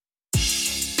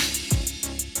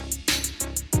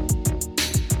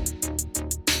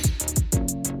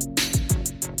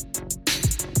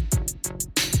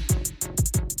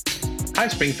Hi,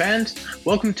 Spring fans.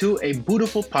 Welcome to a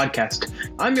beautiful podcast.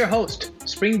 I'm your host,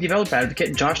 Spring developer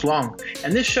advocate Josh Long,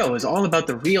 and this show is all about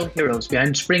the real heroes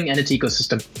behind Spring and its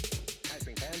ecosystem. Hi,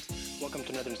 Spring fans. Welcome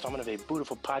to another installment of a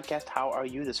beautiful podcast. How are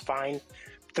you this fine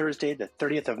Thursday, the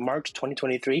 30th of March,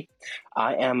 2023?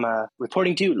 I am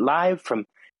reporting to you live from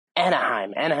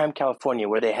Anaheim, California,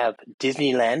 where they have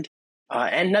Disneyland,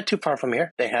 and not too far from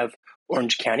here, they have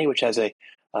Orange County, which has an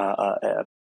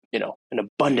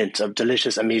abundance of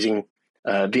delicious, amazing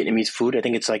Vietnamese food. I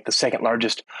think it's like the second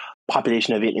largest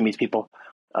population of Vietnamese people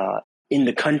in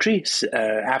the country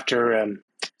after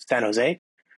San Jose.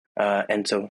 And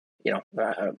so,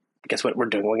 guess what we're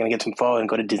doing? We're going to get some pho and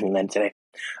go to Disneyland today.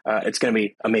 It's going to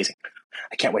be amazing.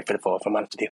 I can't wait for the pho, if I'm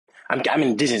honest with you. I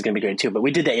mean, Disney's going to be great too, but we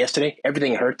did that yesterday.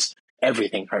 Everything hurts.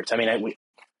 Everything hurts. I mean,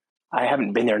 I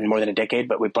haven't been there in more than a decade,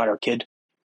 but we brought our kid.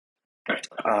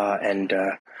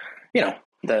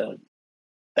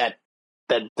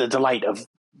 The delight of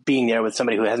being there with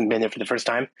somebody who hasn't been there for the first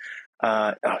time,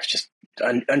 it's just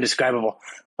undescribable.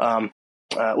 Well,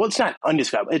 it's not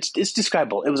undescribable. It's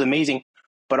describable. It was amazing,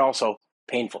 but also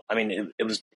painful. I mean, it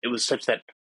was such that,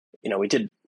 we did,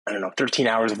 13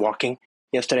 hours of walking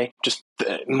yesterday, just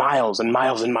miles and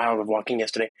miles and miles of walking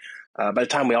yesterday. By the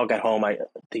time we all got home, my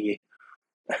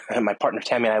partner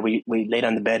Tammy and I, we laid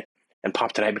on the bed and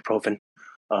popped an ibuprofen,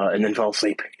 and then fell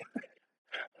asleep.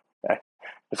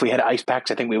 If we had ice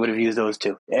packs, I think we would have used those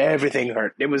too. Everything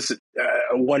hurt. It was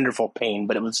a wonderful pain,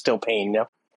 but it was still pain.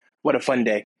 What a fun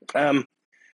day. What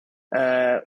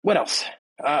else?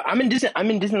 I'm in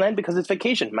Disneyland because it's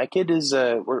vacation. My kid is.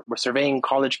 We're surveying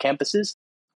college campuses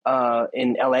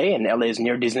in LA, and LA is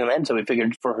near Disneyland. So we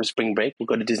figured for her spring break, we'll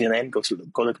go to Disneyland, go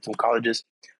look at some colleges,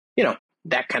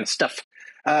 that kind of stuff.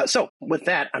 So with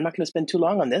that, I'm not going to spend too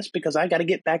long on this because I got to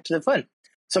get back to the fun.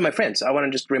 So my friends, I want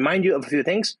to just remind you of a few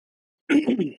things.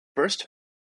 First,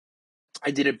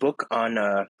 I did a book on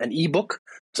an ebook.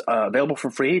 It's available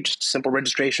for free, just a simple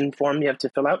registration form you have to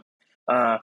fill out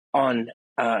on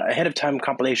ahead of time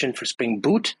compilation for Spring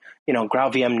Boot.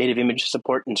 GraalVM native image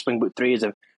support in Spring Boot 3 is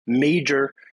a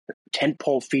major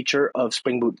tentpole feature of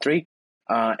Spring Boot 3.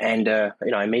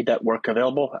 I made that work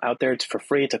available out there. It's for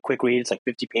free. It's a quick read. It's like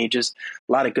 50 pages.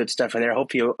 A lot of good stuff in there.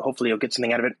 Hopefully you'll get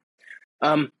something out of it.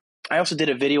 I also did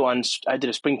I did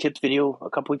a Spring Tips video a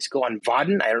couple weeks ago on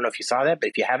Vaadin. I don't know if you saw that, but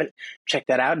if you haven't, check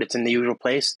that out. It's in the usual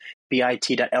place,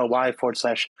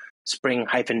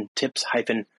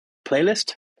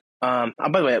 bit.ly/spring-tips-playlist. By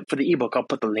the way, for the ebook, I'll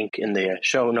put the link in the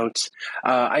show notes.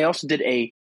 I also did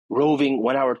a roving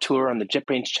 1-hour tour on the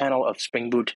JetBrains channel of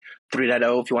Spring Boot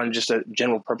 3.0, if you want just a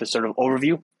general purpose sort of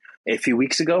overview, a few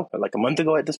weeks ago, like a month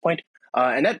ago at this point.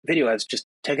 And that video has just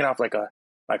taken off like a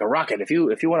rocket. If you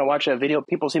want to watch that video,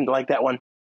 people seem to like that one.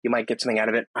 You might get something out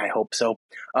of it. I hope so.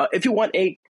 If you want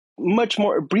a much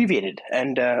more abbreviated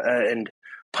and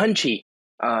punchy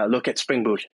look at Spring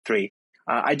Boot 3,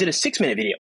 I did a 6-minute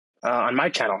video on my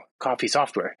channel, Coffee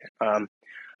Software, on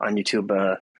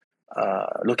YouTube,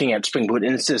 looking at Spring Boot,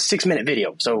 and it's a 6-minute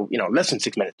video. So, less than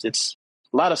 6 minutes. It's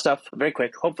a lot of stuff, very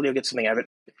quick. Hopefully you'll get something out of it.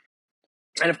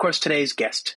 And of course, today's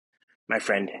guest, my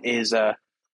friend, is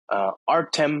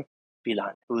Artem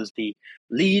Bilan, who is the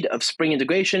lead of Spring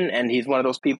integration, and he's one of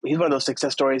those people. He's one of those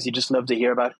success stories you just love to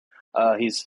hear about.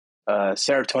 He's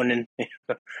serotonin,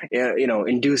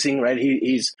 inducing, right?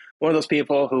 He's one of those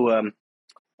people who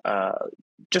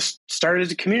just started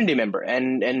as a community member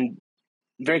and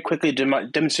very quickly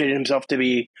demonstrated himself to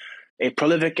be a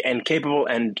prolific and capable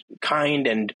and kind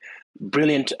and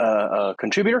brilliant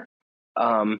contributor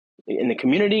in the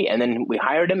community. And then we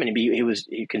hired him, and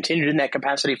he continued in that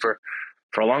capacity for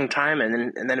a long time,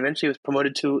 and then eventually was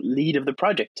promoted to lead of the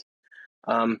project.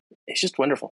 It's just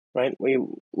wonderful, right? We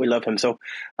love him. So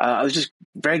I was just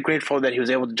very grateful that he was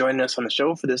able to join us on the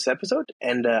show for this episode,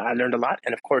 and I learned a lot.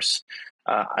 And of course,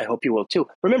 I hope you will too.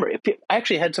 Remember, I've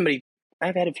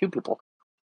had a few people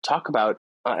talk about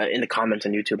in the comments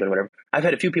on YouTube and whatever. I've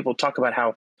had a few people talk about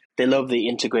how they love the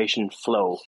integration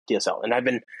flow DSL, and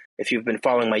if you've been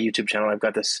following my YouTube channel, I've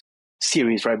got this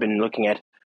series where I've been looking at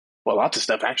lots of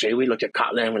stuff, actually. We looked at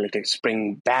Kotlin, we looked at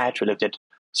Spring Batch, we looked at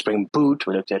Spring Boot,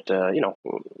 we looked at,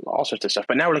 all sorts of stuff.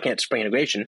 But now we're looking at Spring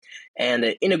integration. And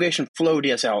the integration flow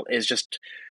DSL is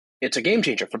it's a game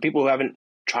changer for people who haven't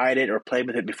tried it or played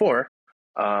with it before.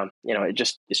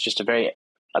 It's just a very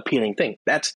appealing thing.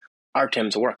 That's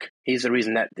Artem's work. He's the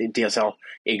reason that the DSL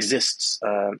exists.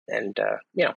 I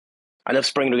love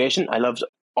Spring integration. I love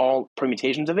all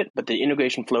permutations of it, but the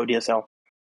integration flow DSL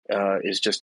is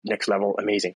just next level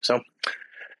amazing. So,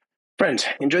 friends,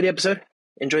 enjoy the episode.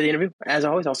 Enjoy the interview. As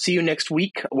always, I'll see you next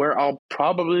week, where I'll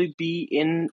probably be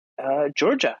in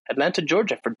Atlanta,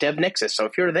 Georgia, for Dev Nexus. So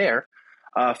if you're there,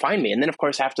 find me. And then, of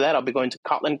course, after that, I'll be going to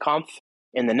Kotlin Conf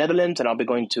in the Netherlands, and I'll be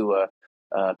going to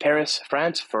Paris,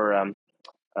 France for.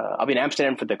 I'll be in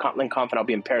Amsterdam for the Kotlin Conf, and I'll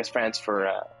be in Paris, France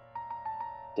for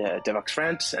the Devox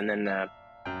France, and then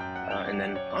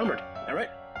onward. All right.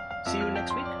 See you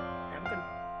next week. Have a good one.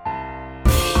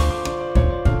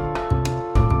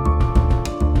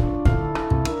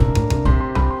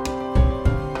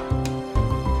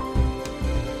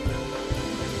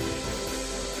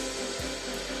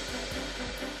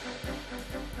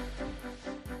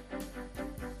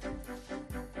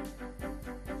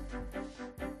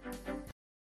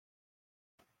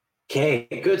 Okay,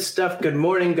 good stuff. Good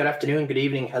morning, good afternoon, good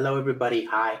evening. Hello, everybody.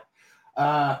 Hi.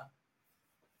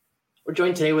 We're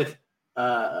joined today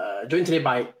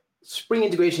by Spring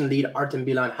Integration Lead Artem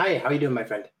Bilan. Hi, how are you doing, my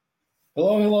friend?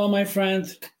 Hello, my friend.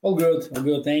 All good.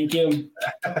 Thank you.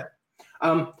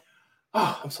 I'm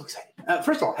so excited.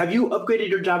 First of all, have you upgraded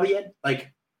your Java yet?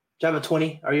 Like Java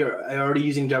 20? Are you already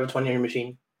using Java 20 on your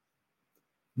machine?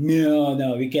 No,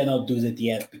 we cannot do that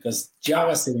yet because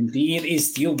Java 17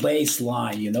 is still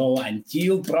baseline,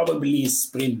 until probably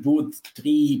Spring Boot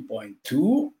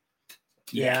 3.2.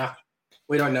 Yeah,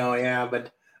 we don't know,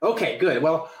 but okay, good.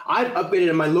 Well, I've upgraded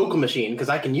on my local machine because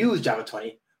I can use Java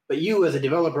 20, but you as a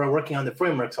developer working on the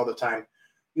frameworks all the time,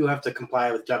 you have to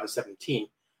comply with Java 17.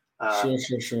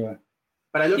 Sure.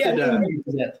 But I looked at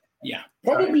that. Yeah,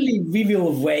 probably we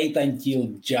will wait until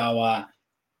Java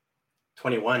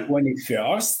 21.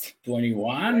 21st,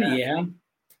 21, yeah.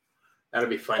 That'll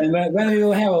be fun. And when we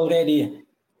will have already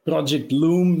Project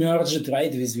Loom merged,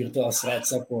 right, with virtual thread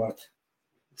support.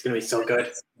 It's going to be so good.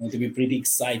 It's going to be a pretty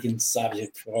exciting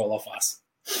subject for all of us.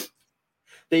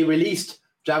 They released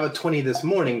Java 20 this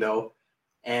morning, though,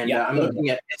 and I'm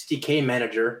looking at SDK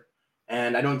Manager,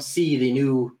 and I don't see the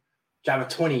new Java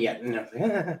 20 yet. And I'm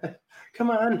like,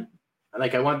 come on. I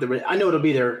know it'll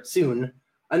be there soon.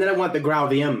 And then I want the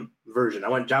GraalVM version. I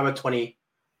want Java 20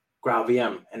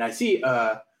 GraalVM. And I see,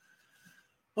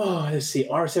 let's see,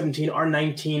 R17,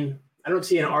 R19. I don't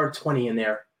see an R20 in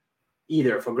there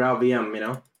either for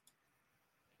GraalVM,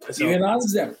 So, you can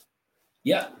ask them.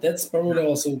 Yeah, that's probably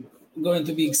also going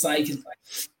to be exciting.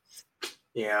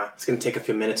 Yeah, it's going to take a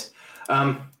few minutes.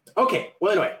 Okay,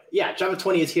 well, anyway, Java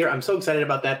 20 is here. I'm so excited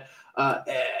about that.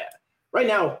 Right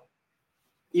now,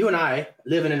 you and I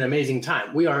live in an amazing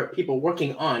time. We are people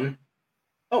working on...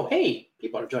 Oh, hey,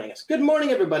 people are joining us. Good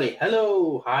morning, everybody.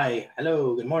 Hello. Hi.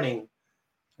 Hello. Good morning.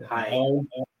 Hi.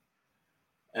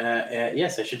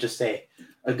 Yes, I should just say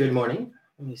a good morning.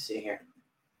 Let me see here.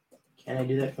 Can I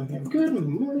do that from here? Good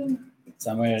morning.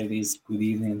 Somewhere it is good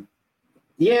evening.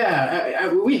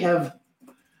 Yeah, we have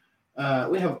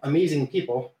amazing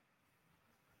people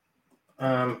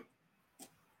who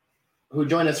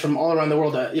join us from all around the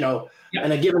world.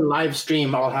 In a given live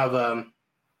stream, I'll have.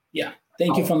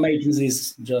 Thank you for making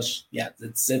this, Josh. Yeah,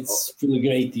 that's really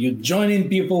great. You joining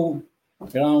people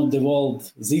around the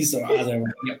world, this or other.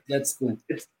 Yeah, that's cool.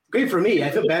 It's great for me.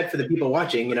 I feel bad for the people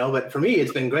watching, but for me,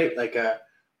 it's been great. Like,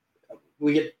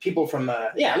 we get people from.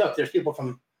 Look, there's people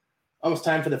from. Almost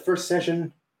time for the first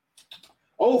session.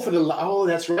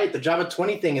 That's right. The Java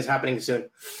 20 thing is happening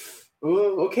soon.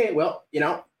 Oh, okay. Well,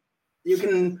 you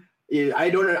can.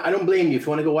 I don't blame you if you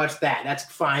want to go watch that. That's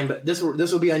fine. But this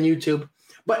will be on YouTube.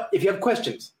 But if you have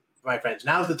questions, my friends,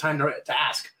 now's the time to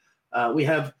ask. We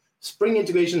have Spring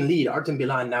Integration Lead Artem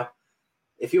Bilan. Now,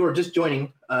 if you are just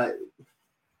joining,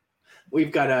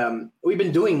 we've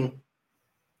been doing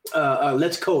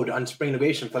Let's Code on Spring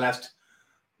Integration for the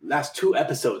last two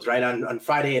episodes, right? On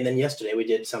Friday and then yesterday we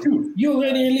did some. You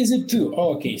already released it too.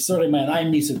 Oh, okay, sorry, man, I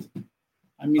missed it.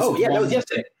 That was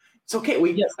yesterday. It's okay.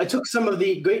 I took some of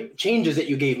the great changes that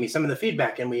you gave me, some of the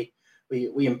feedback, and we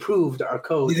improved our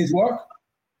code. Did it work?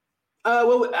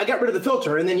 Well, I got rid of the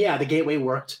filter, and then the gateway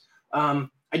worked. I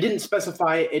didn't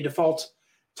specify a default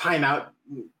timeout,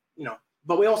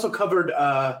 but we also covered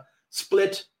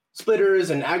splitters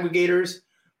and aggregators.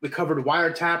 We covered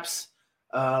wiretaps.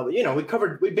 I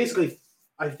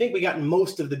think we got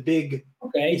most of the big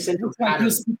essential patterns.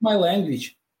 You speak my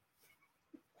language.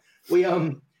 We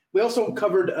also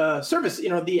covered service,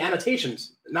 the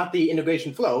annotations, not the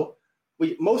integration flow.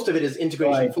 Most of it is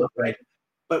integration flow, right?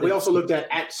 But we also looked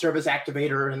at service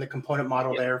activator and the component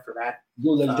model there for that.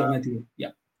 Good alternative, yeah.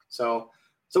 So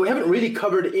we haven't really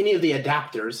covered any of the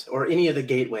adapters or any of the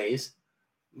gateways,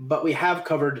 but we have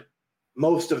covered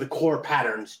most of the core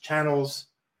patterns: channels,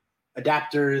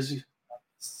 adapters,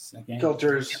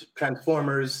 filters,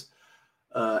 transformers,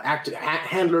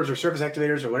 handlers or service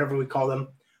activators or whatever we call them.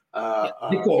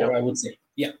 The core, I would say.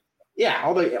 Yeah. Yeah,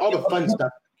 all the fun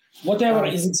stuff. Whatever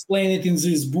is explained in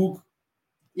this book.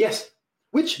 Yes.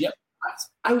 Which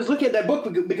I was looking at that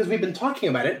book because we've been talking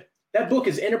about it. That book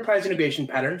is Enterprise Integration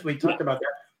Patterns. We talked about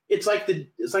that. It's like the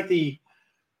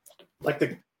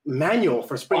manual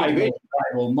for Spring integration.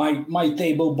 Bible, my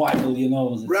table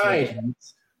Bible,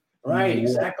 Right,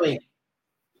 exactly.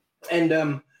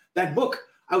 And that book,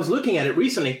 I was looking at it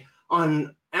recently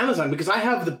on Amazon because I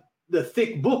have the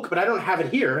thick book, but I don't have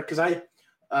it here because I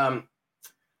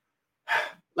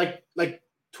like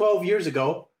 12 years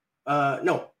ago,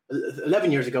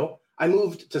 11 years ago, I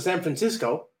moved to San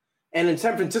Francisco, and in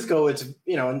San Francisco, it's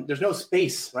there's no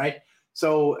space, right?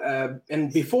 So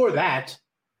and before that,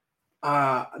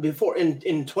 before in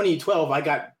 2012, I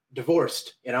got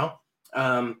divorced,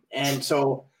 and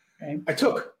so I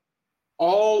took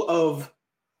all of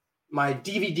my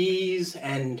DVDs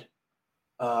and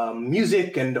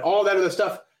music and all that other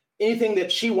stuff. Anything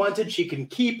that she wanted, she can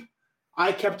keep.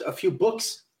 I kept a few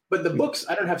books, but the books,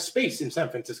 I don't have space in San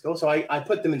Francisco, so I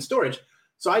put them in storage.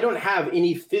 So I don't have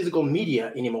any physical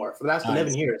media anymore for the last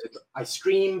 11 years. I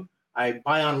stream, I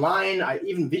buy online,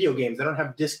 even video games. I don't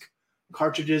have disc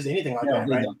cartridges, anything like that,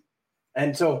 right?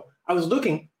 And so I was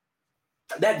looking.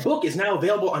 That book is now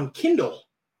available on Kindle,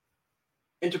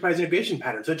 Enterprise Integration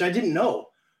Patterns, which I didn't know.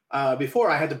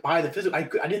 Before I had to buy the physical.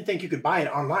 I didn't think you could buy it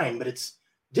online, but it's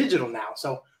digital now.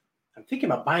 So I'm thinking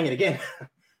about buying it again.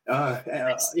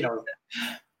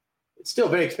 It's still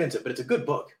very expensive, but it's a good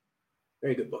book.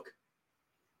 Very good book.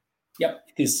 Yep,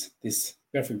 it is. This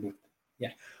perfect book.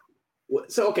 Yeah.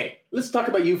 So, okay, let's talk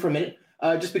about you for a minute,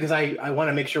 just because I want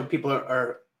to make sure people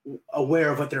are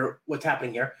aware of what's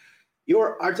happening here.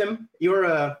 You're Artem.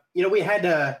 You're we had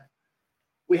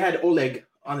Oleg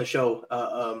on the show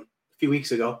a few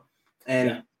weeks ago,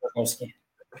 and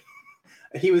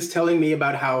he was telling me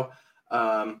about how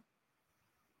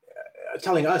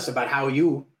telling us about how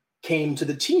you came to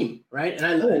the team, right? And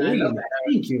I love that.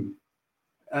 Thank you.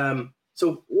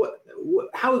 So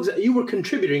how exactly you were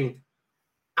contributing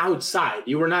outside?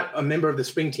 You were not a member of the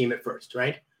spring team at first,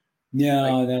 right?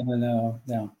 No, it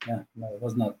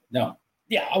was not. No.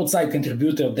 Yeah, outside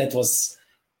contributor, that was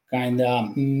kind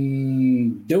of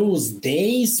those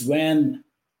days when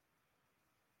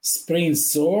Spring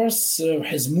Source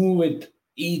has moved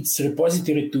its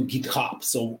repository to GitHub.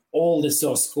 So all the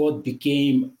source code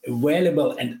became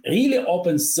available and really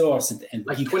open source. And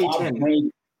like GitHub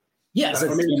 2010. Yes,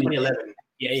 or maybe 2011.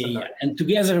 Yeah. And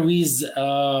together with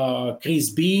Chris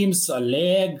Beams,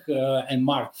 Oleg, and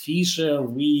Mark Fisher,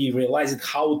 we realized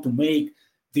how to make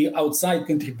the outside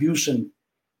contribution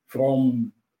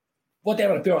from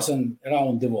whatever person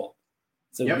around the world.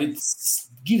 So it's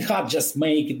GitHub just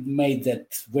made that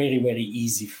very, very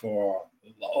easy for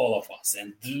all of us.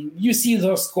 And you see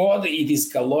those code, it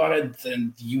is colored,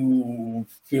 and you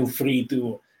feel free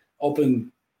to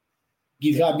open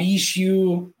GitHub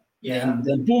issue, and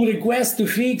then pull request to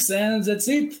fix, and that's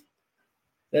it.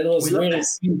 That was very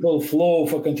simple flow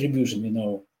for contribution,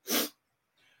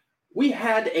 We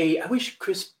had I wish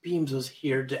Chris Beams was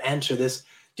here to answer this.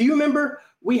 Do you remember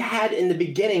we had in the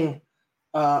beginning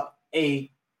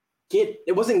it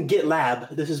wasn't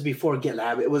GitLab. This is before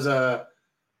GitLab. It was a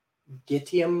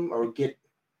Gitium or Git.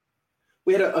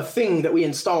 We had a thing that we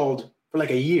installed for like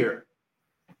a year.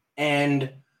 And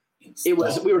it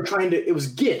was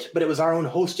Git, but it was our own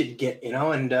hosted Git,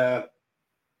 and I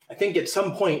think at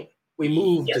some point we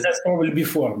moved. Yes, that's probably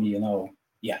before me,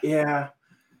 Yeah. Yeah.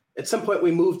 At some point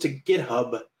we moved to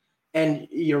GitHub, and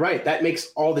you're right. That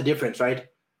makes all the difference, right?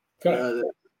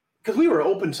 Because we were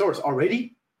open source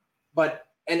already, but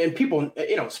and people,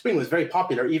 Spring was very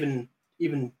popular even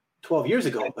 12 years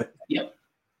ago. But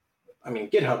I mean,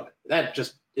 GitHub,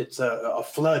 it's a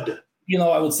flood.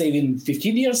 I would say even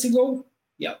 15 years ago.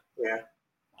 Yeah.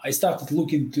 I started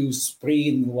looking to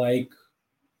Spring like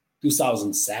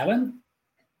 2007,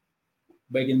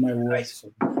 back in my work. Nice.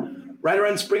 So. Right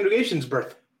around Spring Integration's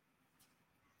birth.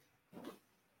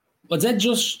 What's that,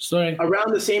 Josh? Sorry.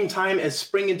 Around the same time as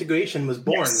Spring Integration was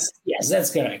born. Yes, that's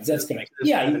correct.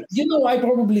 Yeah, I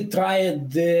probably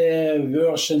tried the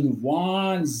version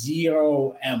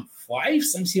 1.0 M5,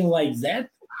 something like that,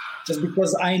 just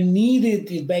because I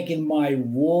needed it back in my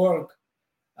work.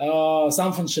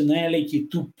 Some functionality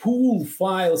to pull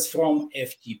files from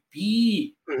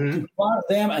FTP, to parse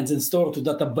them, and then store to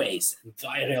database. And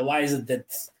I realized that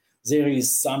there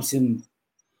is something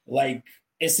like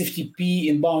SFTP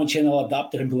inbound channel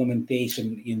adapter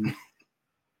implementation in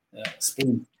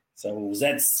Spring. So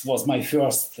that was my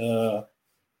first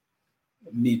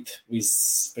meet with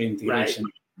Spring integration.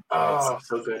 Right. Oh,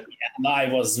 so good. And I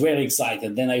was very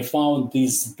excited. Then I found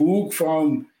this book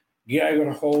from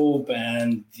Gregor Hope,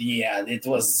 and it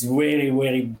was very,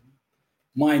 very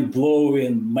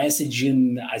mind-blowing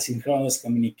messaging, asynchronous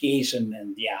communication,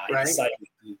 and I decided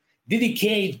to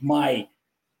dedicate my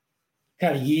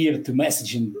career to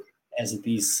messaging as it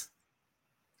is.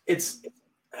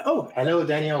 Hello,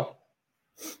 Daniel.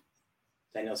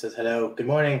 Daniel says hello. Good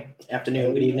morning,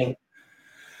 afternoon, good evening.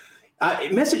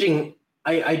 Messaging,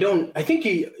 I think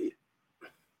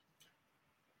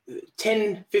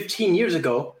 10, 15 years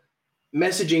ago,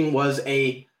 messaging was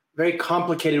a very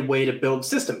complicated way to build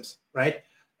systems, right?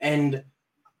 And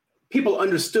people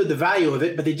understood the value of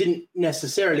it, but they didn't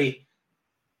necessarily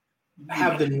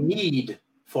have the need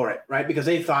for it, right? Because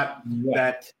they thought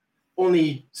that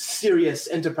only serious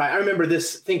enterprise. I remember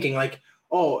this thinking like,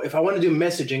 oh, if I want to do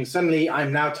messaging, suddenly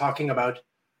I'm now talking about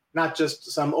not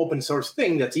just some open source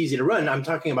thing that's easy to run. I'm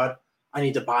talking about I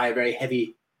need to buy a very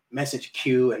heavy message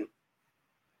queue, and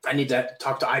I need to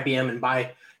talk to IBM and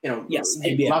buy,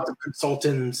 lots of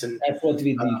consultants, and that's what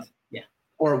we did.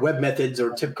 Or web methods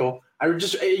or typical.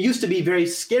 It used to be very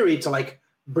scary to like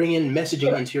bring in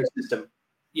messaging into your system.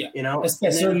 Yeah,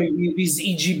 especially with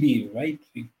EGB, right?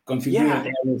 We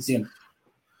configured everything.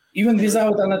 Even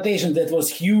without annotation, that was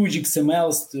huge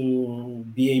XMLs to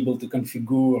be able to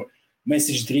configure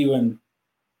message-driven.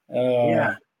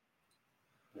 Very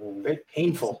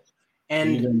painful.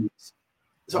 And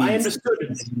so I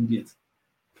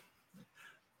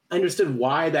understood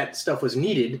why that stuff was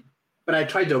needed, but I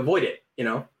tried to avoid it,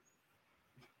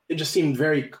 It just seemed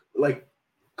very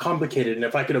complicated, and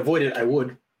if I could avoid it, I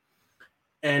would.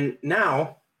 And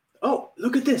now,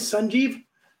 look at this. Sanjeev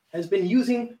has been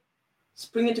using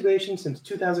Spring integration since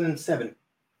 2007.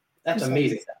 That's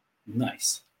amazing.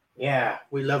 Nice. Yeah,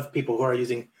 we love people who are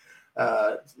using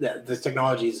the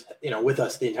technologies, with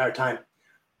us the entire time.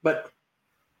 But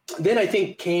then I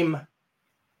think came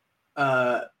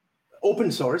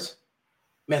open source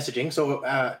messaging. So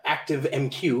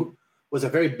ActiveMQ was a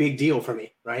very big deal for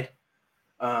me, right?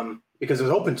 Because it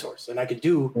was open source and I could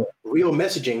do real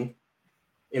messaging,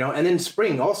 and then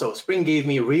Spring also. Spring gave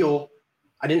me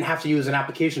I didn't have to use an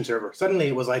application server. Suddenly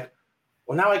it was like,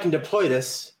 well, now I can deploy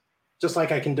this just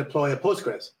like I can deploy a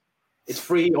Postgres. It's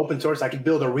free, open source. I could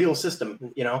build a real system,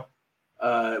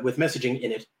 with messaging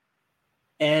in it.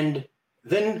 And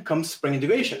then comes Spring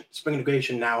integration. Spring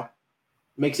integration now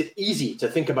makes it easy to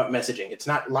think about messaging. It's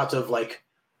not lots of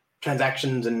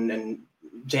transactions and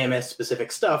JMS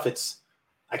specific stuff.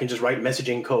 I can just write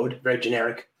messaging code, very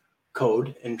generic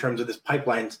code in terms of this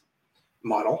pipelines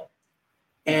model.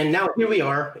 And now here we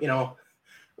are,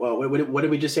 well, what did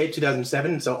we just say,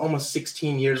 2007? So almost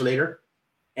 16 years later.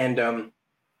 And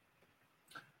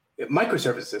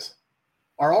microservices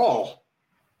are all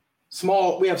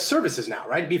small. We have services now,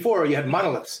 right? Before you had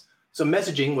monoliths. So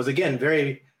messaging was, again,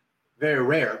 very, very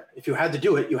rare. If you had to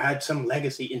do it, you had some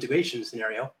legacy integration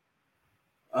scenario.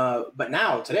 But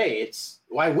now, today,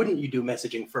 why wouldn't you do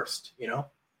messaging first,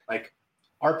 like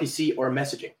RPC or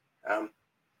messaging?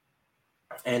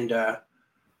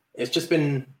 It's just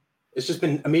been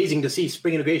amazing to see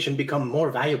Spring integration become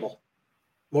more valuable,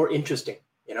 more interesting,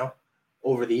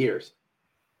 over the years.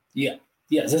 Yeah,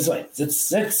 that's right.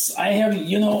 That's I have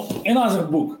another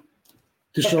book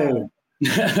to show.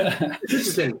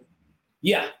 Interesting.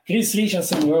 Yeah, Chris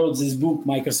Richardson wrote this book,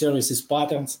 Microservices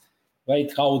Patterns,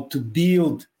 right? How to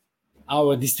build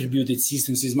our distributed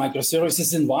systems with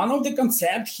microservices, and one of the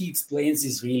concepts he explains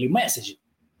is really messaging.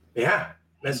 Yeah.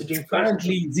 Messaging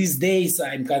currently these days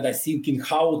I'm kind of thinking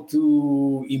how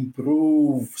to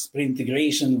improve Spring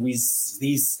integration with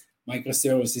this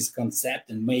microservices concept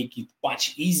and make it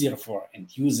much easier for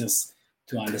end users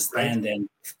to understand and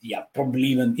probably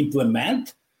even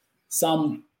implement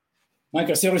some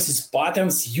microservices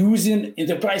patterns using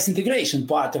enterprise integration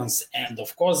patterns, and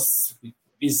of course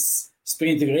with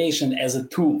Spring integration as a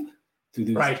tool to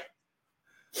do that.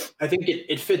 I think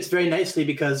it fits very nicely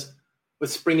because with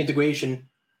Spring integration,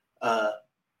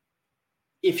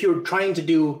 if you're trying to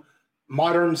do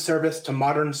modern service to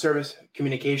modern service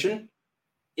communication,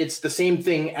 it's the same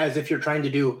thing as if you're trying to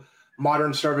do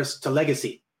modern service to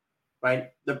legacy,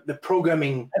 right? The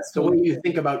programming, the way you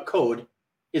think about code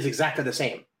is exactly the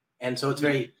same. And so it's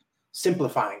very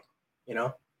simplifying,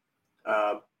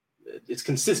 it's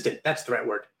consistent. That's the right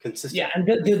word, consistent. Yeah, and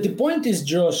the point is,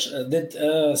 Josh, that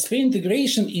Spring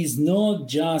integration is not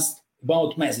just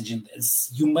about messaging. As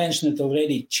you mentioned it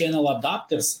already, channel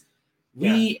adapters.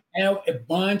 We have a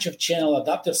bunch of channel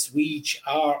adapters which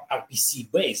are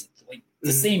RPC based. Like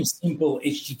the same simple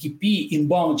HTTP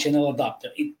inbound channel adapter.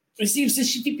 It receives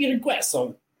HTTP request.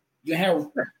 So you have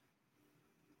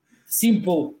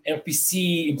simple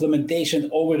RPC implementation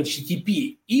over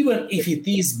HTTP, even if it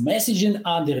is messaging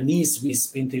underneath with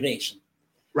Spring integration.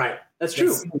 Right, that's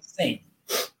true. Same.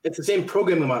 It's the same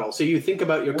programming model. So you think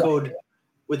about your code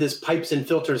with this pipes and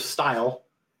filters style,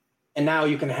 and now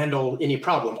you can handle any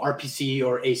problem, RPC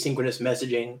or asynchronous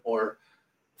messaging or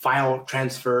file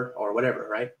transfer or whatever,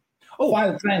 right? Oh,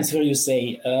 file transfer, you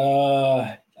say.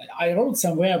 I wrote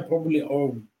somewhere probably,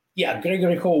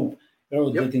 Gregory Hope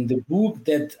wrote that in the book,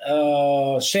 that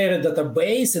shared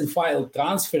database and file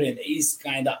transferring is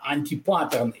kind of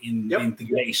anti-pattern in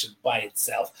integration by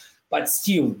itself. But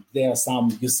still, there are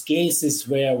some use cases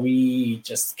where we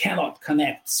just cannot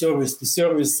connect service to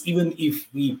service, even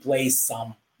if we place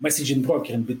some messaging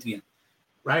broker in between.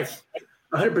 Right.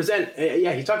 100%.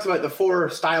 Yeah, he talks about the 4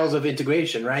 styles of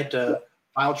integration, right?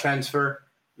 File transfer,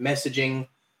 messaging,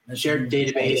 shared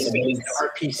database,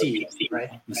 RPC,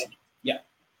 right? Yeah.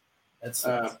 That's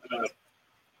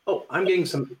I'm getting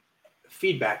some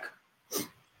feedback.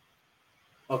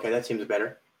 Okay, that seems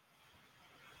better.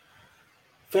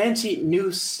 Fancy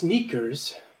new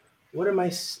sneakers. What are my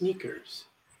sneakers?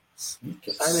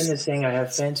 Simon is saying I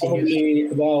have fancy new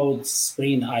sneakers. About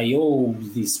Spring I.O.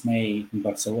 this May in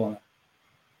Barcelona.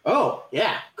 Oh,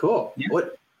 yeah, cool. Yeah.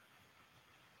 What?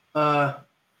 I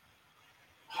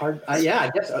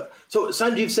guess. So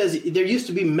Sanjeev says there used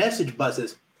to be message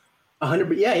buses.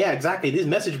 100. Yeah, exactly. These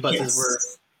message buses were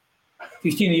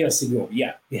 15 years ago.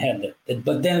 Yeah, we had that,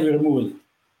 but then we removed it.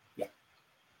 Yeah.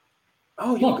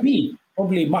 Oh, not me.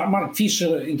 Probably Mark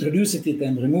Fisher introduced it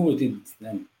and removed it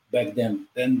back then.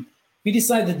 Then we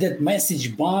decided that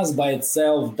message bus by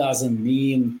itself doesn't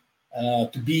mean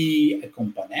to be a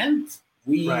component.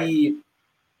 We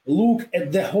look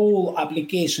at the whole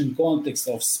application context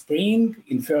of Spring,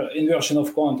 inversion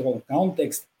of control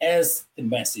context, as the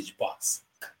message bus.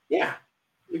 Yeah,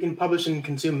 you can publish and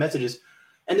consume messages.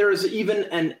 And there is even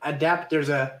an there's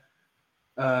a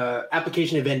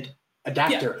application event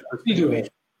adapter. Yeah.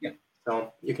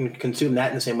 So you can consume that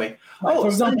in the same way. For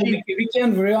example, we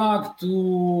can react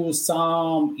to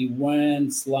some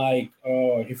events like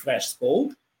refresh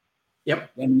scope. Yep.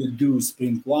 When you do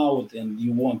Spring Cloud and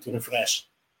you want to refresh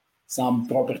some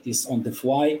properties on the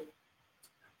fly,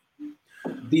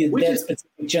 that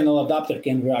specific channel adapter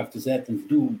can react to that and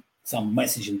do some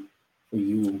messaging for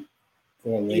you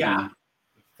for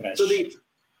refresh.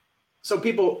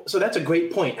 So that's a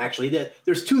great point, actually.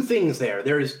 There's 2 things there.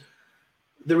 There's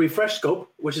the refresh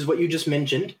scope, which is what you just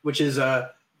mentioned, which is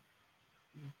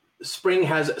Spring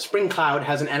Cloud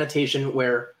has an annotation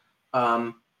where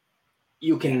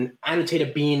you can annotate a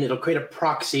bean. It'll create a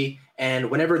proxy,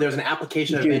 and whenever there's an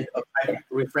application event of type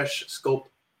refresh scope,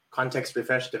 context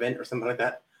refreshed event, or something like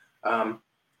that,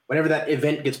 whenever that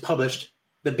event gets published,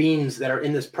 the beans that are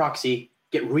in this proxy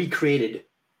get recreated,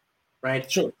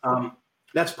 right? Sure.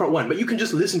 That's part 1. But you can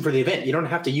just listen for the event. You don't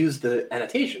have to use the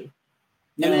annotation.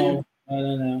 No. I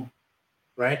don't know.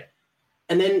 Right?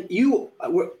 And then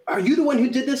are you the one who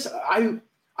did this?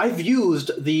 I've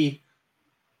used the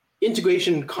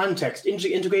integration context,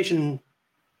 integration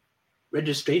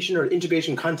registration or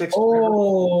integration context.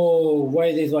 Oh,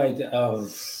 why did I?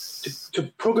 To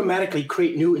programmatically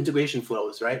create new integration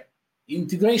flows, right?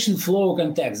 Integration flow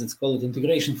context. Let's call it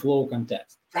integration flow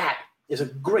context. That is a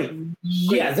great.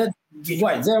 That's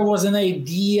right. There was an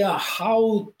idea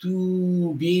how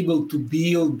to be able to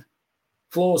build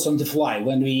flows on the fly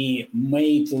when we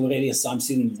made already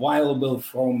something viable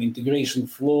from integration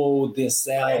flow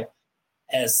DSL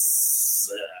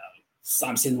as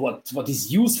something what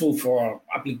is useful for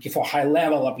high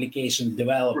level application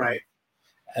development. Right.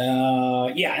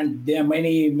 And there are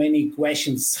many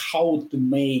questions how to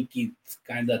make it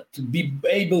kind of to be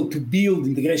able to build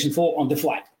integration flow on the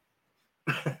fly.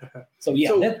 So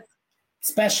that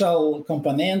special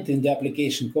component in the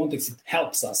application context, it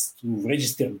helps us to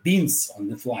register beans on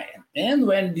the fly. And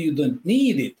when you don't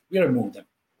need it, we remove them.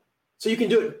 So you can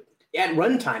do it at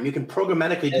runtime. You can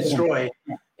programmatically destroy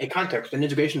a context, an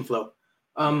integration flow.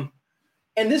 And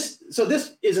this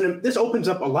opens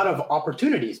up a lot of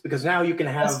opportunities because now you can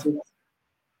have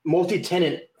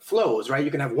multi-tenant flows, right? You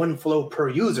can have one flow per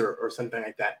user or something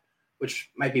like that,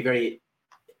 which might be very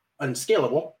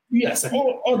unscalable. Yes,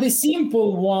 or the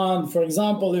simple one, for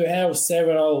example, you have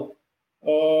several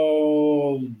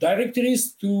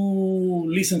directories to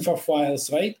listen for files,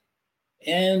 right?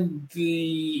 And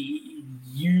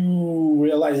you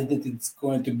realize that it's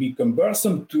going to be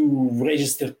cumbersome to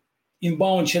register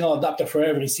inbound channel adapter for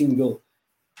every single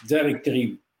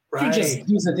directory. Right. You just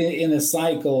use it in a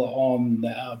cycle on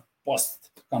post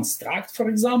construct, for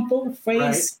example, phase.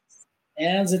 Right.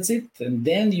 And that's it. And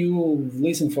then you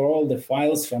listen for all the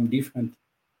files from different.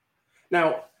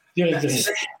 Now,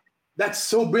 that's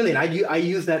so brilliant. I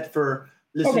use that for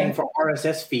listening for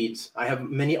RSS feeds. I have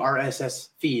many RSS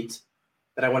feeds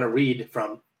that I want to read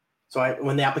from. So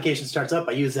when the application starts up,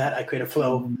 I use that. I create a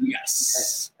flow.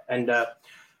 Yes. And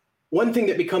one thing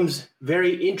that becomes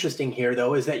very interesting here,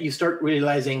 though, is that you start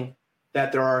realizing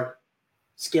that there are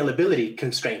scalability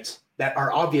constraints that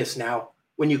are obvious now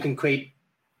when you can create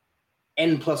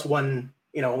n plus one,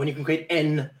 when you can create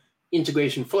n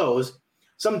integration flows.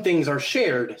 Some things are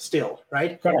shared still,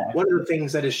 right? Correct. One of the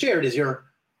things that is shared is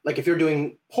if you're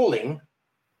doing polling,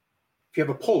 if you have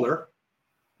a poller,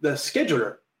 the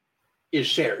scheduler is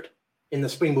shared in the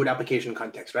Spring Boot application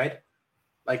context, right?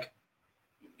 Like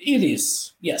it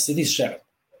is. Yes, it is shared.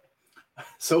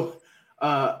 So,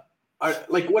 what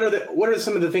are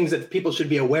some of the things that people should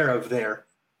be aware of there?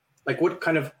 Like what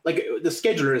kind of the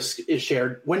scheduler is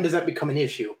shared? When does that become an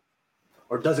issue,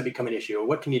 or does it become an issue, or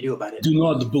what can you do about it? Do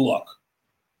not block.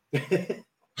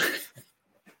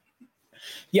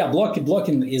 Yeah,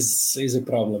 blocking is a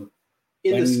problem.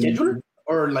 In the scheduler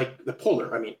or like the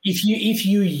poller? I mean, if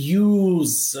you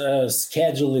use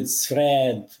scheduled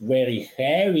thread very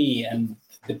heavy and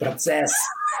the process,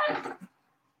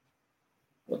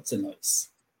 what's the noise?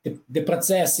 The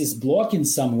process is blocking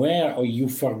somewhere, or you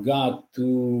forgot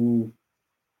to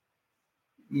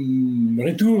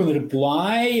return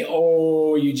reply,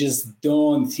 or you just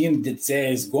don't think that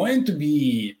there is going to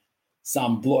be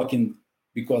some blocking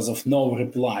because of no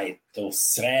reply. So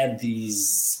thread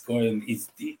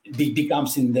it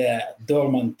becomes in the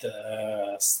dormant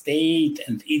state,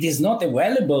 and it is not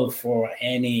available for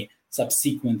any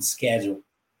subsequent schedule.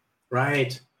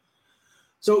 Right.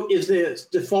 So is the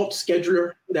default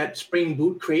scheduler that Spring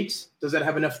Boot creates, does that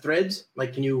have enough threads?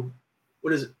 Like,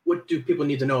 what do people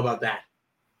need to know about that?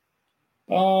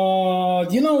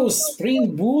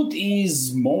 Spring Boot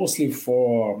is mostly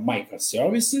for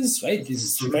microservices, right? This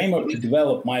is a framework to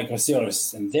develop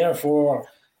microservices, and therefore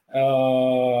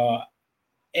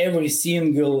every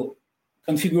single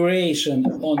configuration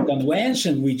on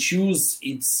convention we choose,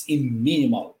 it's in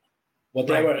minimal.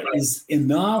 Whatever is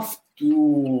enough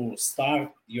to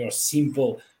start your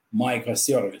simple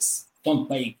microservice. Don't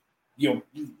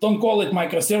call it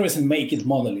microservice and make it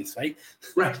monolith, right?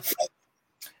 Right.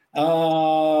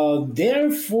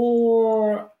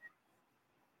 Therefore,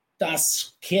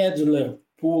 task scheduler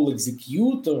pool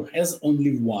executor has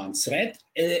only one thread,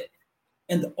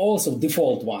 and also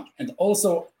default one, and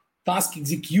also task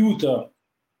executor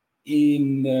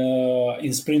in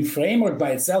Spring Framework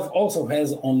by itself also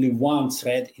has only one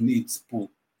thread in its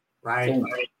pool. Right. So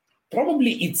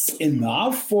probably it's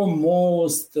enough for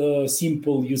most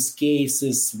simple use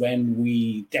cases when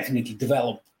we definitely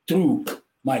develop true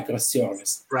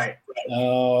microservice. Right.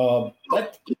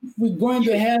 But if we're going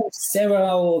to have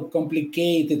several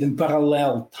complicated and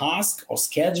parallel tasks or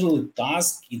scheduled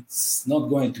tasks, it's not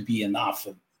going to be enough.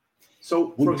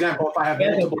 So, for example, if I have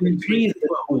increase the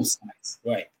pool size,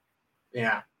 right?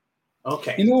 Yeah.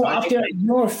 Okay. After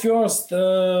your first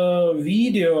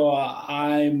video,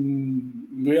 I'm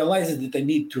realizing that I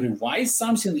need to revise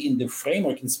something in the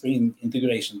framework in Spring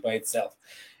integration by itself.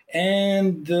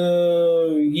 And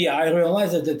I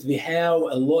realized that we have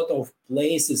a lot of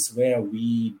places where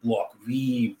we block.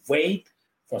 We wait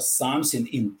for something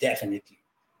indefinitely.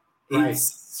 Right.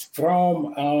 It's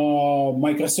from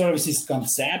microservices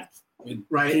concept,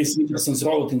 Chris Peterson's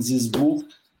wrote in this book,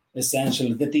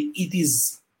 essentially, that it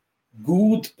is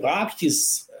good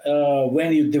practice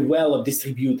when you develop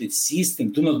distributed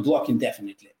system to not block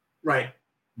indefinitely. Right.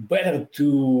 Better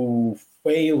to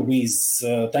fail with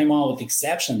timeout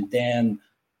exception than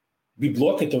we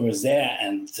block it over there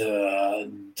and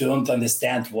don't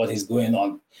understand what is going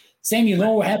on. Same,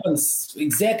 happens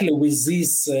exactly with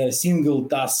this single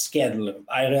task scheduler.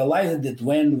 I realized that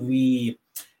when we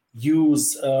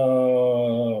use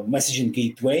messaging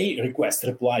gateway request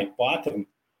reply pattern,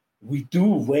 we do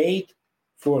wait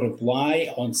for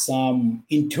reply on some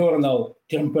internal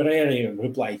temporary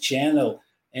reply channel,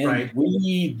 and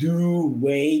we do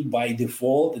wait by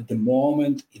default at the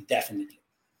moment indefinitely.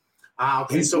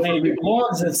 Okay. So when we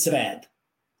block the thread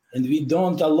and we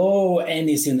don't allow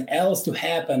anything else to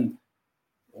happen,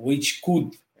 which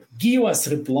could give us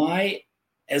reply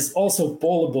as also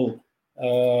pollable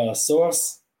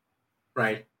source.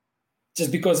 Right.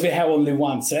 Just because we have only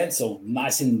one thread, so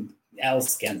nothing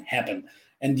else can happen.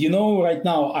 And right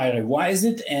now I revised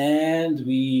it, and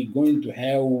we're going to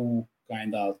have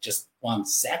kind of just 1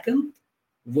 second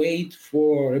wait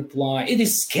for reply. It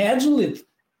is scheduled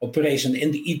operation,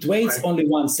 and it waits only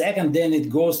 1 second, then it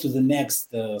goes to the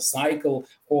next cycle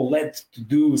or let to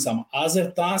do some other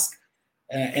task,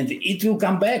 and it will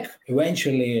come back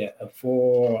eventually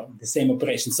for the same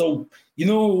operation. So,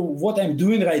 what I'm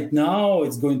doing right now,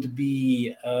 it's going to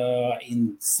be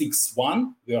in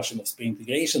 6.1 version of Spring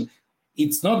integration.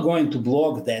 it's not going to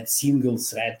block that single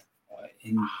thread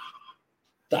in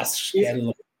task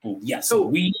scheduler tool. Yeah, so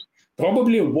we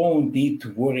probably won't need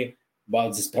to worry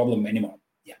about this problem anymore.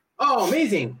 Yeah. Oh,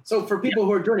 amazing. So for people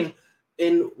who are joining,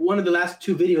 in one of the last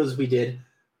 2 videos we did,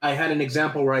 I had an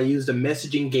example where I used a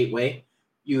messaging gateway.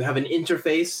 You have an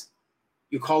interface,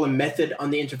 you call a method on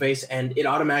the interface, and it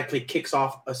automatically kicks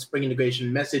off a Spring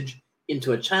integration message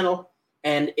into a channel.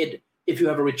 And if you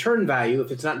have a return value,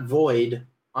 if it's not void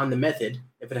on the method,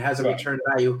 if it has a return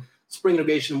value, Spring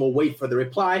integration will wait for the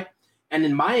reply. And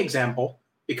in my example,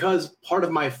 because part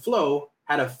of my flow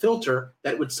had a filter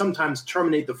that would sometimes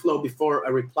terminate the flow before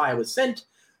a reply was sent.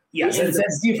 Yes, that's a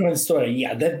different story.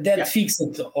 Yeah, that fixed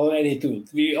it already too.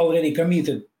 We already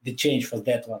committed the change for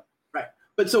that one. Right.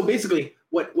 But so basically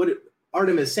what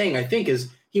Artem is saying, I think, is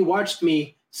he watched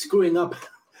me screwing up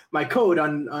my code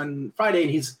on Friday,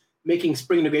 and he's making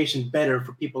Spring integration better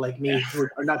for people like me who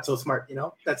are not so smart,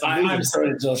 That's amazing. I'm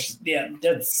sorry, Josh. Yeah,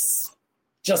 that's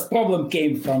just problem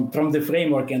came from the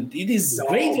framework, and it is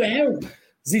great to have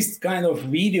this kind of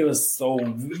videos. So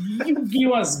you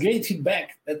give us great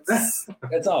feedback. That's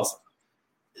awesome.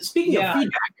 Speaking of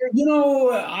feedback,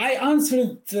 I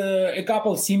answered a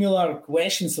couple similar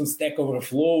questions on Stack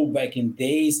Overflow back in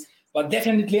days, but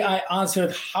definitely I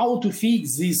answered how to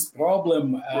fix this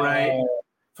problem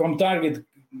from target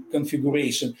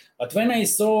configuration. But when I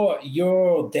saw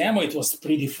your demo, it was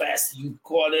pretty fast. You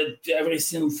coded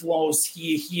everything flows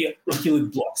here until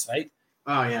it blocks, right?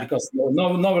 Oh, yeah. Because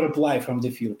no reply from the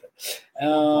filter.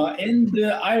 And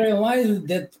I realized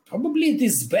that probably it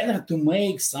is better to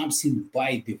make something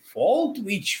by default,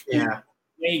 which will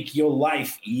make your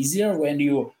life easier when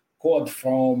you code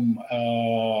from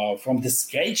the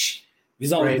scratch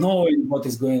without knowing what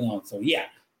is going on. So,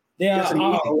 there are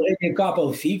already a couple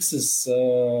of fixes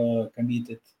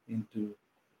committed into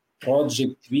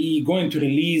project. We're going to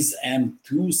release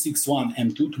M261,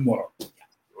 M2 tomorrow.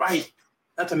 Right.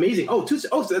 That's amazing. So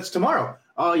that's tomorrow.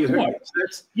 Oh, you heard it. So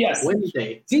that's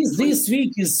Wednesday. This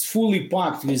week is fully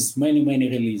packed with many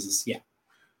releases. Yeah.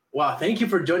 Wow. Thank you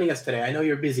for joining us today. I know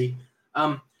you're busy.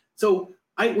 So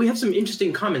we have some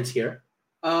interesting comments here.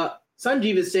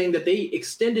 Sanjeev is saying that they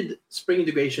extended Spring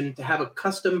integration to have a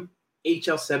custom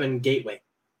HL7 gateway,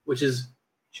 which is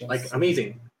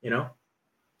amazing,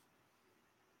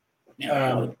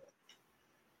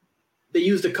 They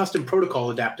used a custom protocol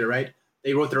adapter, right?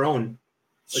 They wrote their own.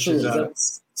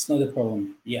 It's not a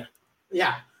problem. Yeah.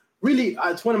 Yeah. Really,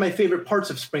 it's one of my favorite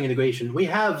parts of Spring integration. We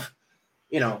have,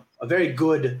 a very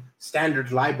good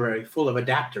standard library full of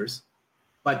adapters,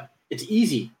 but it's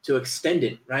easy to extend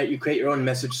it, right? You create your own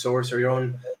message source or your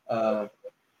own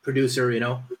producer, You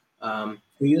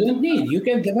don't need. You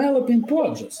can develop in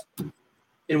Podges.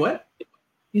 In what?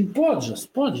 In Podges.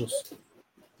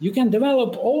 You can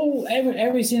develop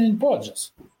everything in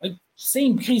Podges. Like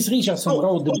same Chris Richardson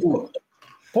wrote the book.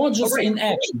 Podges in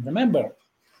action, remember?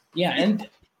 Yeah, and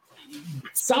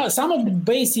some of the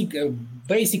basic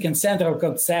and central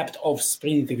concept of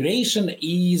Spring integration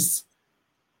is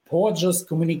Podges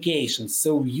communication.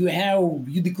 So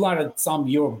you declared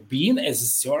your bean as a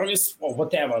service or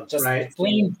whatever, just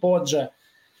plain Podge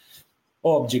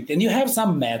object, and you have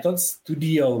some methods to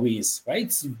deal with, right?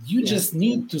 So you just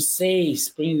need to say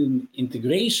Spring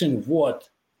integration what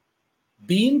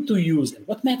bean to use and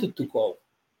what method to call.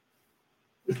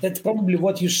 That's probably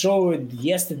what you showed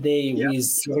yesterday with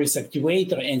service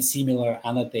activator and similar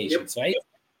annotations, right?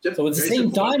 So at the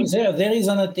same time, there is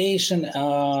annotation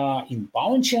in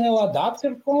bound channel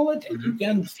adapter, call it, and you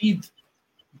can feed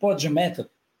Podge method.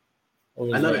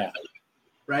 I love it.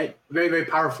 Right? Very, very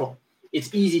powerful.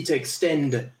 It's easy to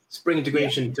extend Spring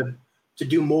integration to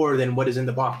do more than what is in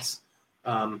the box.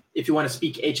 If you want to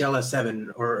speak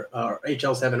HLS7 or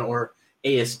HL7 or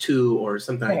AS2 or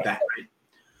something like that, right?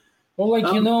 Well,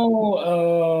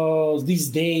 these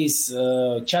days,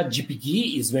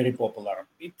 ChatGPT is very popular.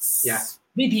 It's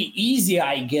pretty easy,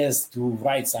 I guess, to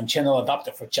write some channel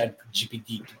adapter for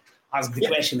ChatGPT to ask the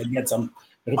question and get some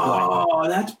reply. Oh,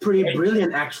 that's pretty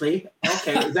brilliant, actually.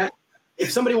 Okay,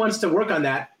 if somebody wants to work on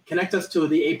that, connect us to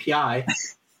the API.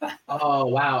 Oh,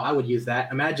 wow, I would use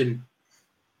that. Imagine.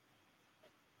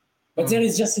 But there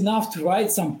is just enough to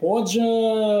write some Podge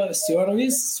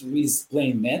service with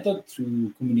plain method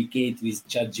to communicate with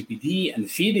ChatGPT and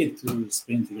feed it to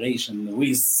Spring integration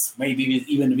with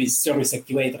even with service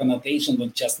activator annotation,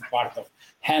 not just a part of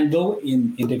handle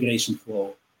in integration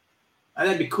flow.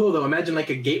 That'd be cool, though. Imagine like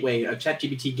a gateway, a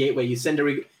ChatGPT gateway. You send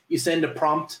a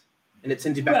prompt, and it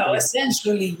sends you back. Well,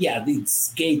 essentially,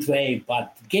 it's gateway,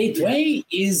 but gateway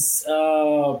is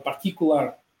a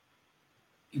particular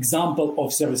example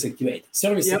of service activator.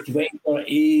 Service activator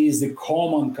is a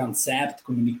common concept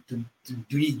to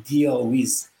deal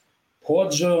with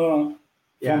Hodger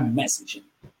from messaging.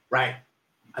 Right.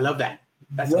 I love that.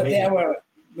 That's whatever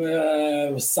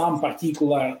some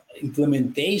particular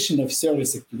implementation of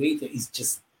service activator is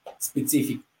just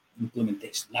specific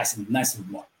implementation, nothing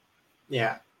more.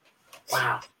 Yeah.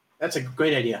 Wow. That's a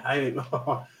great idea.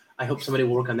 I hope somebody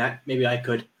will work on that. Maybe I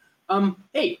could.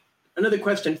 Hey, another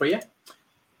question for you.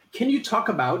 Can you talk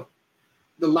about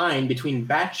the line between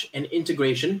batch and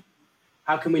integration?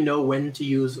 How can we know when to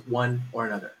use one or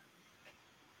another?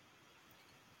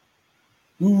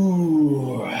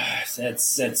 Ooh,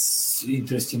 that's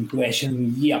interesting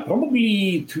question. Yeah,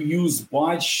 probably to use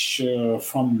batch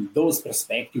from those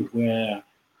perspective where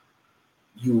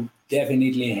you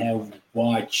definitely have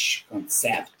batch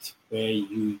concept where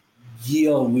you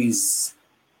deal with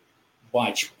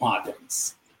batch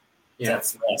patterns. Yeah.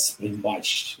 That's where Spring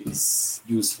Batch is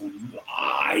useful.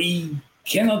 I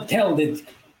cannot tell that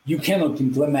you cannot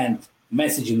implement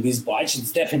messaging with batch.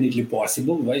 It's definitely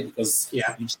possible, right? Because you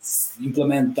just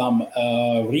implement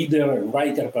reader,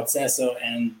 writer, processor,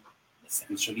 and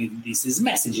essentially this is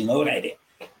messaging already.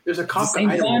 There's a Kafka. At the same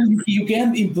time, you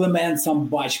can implement some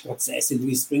batch processing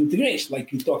with Spring integration,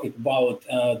 like you talked about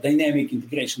dynamic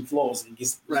integration flows in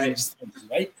this, right?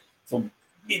 So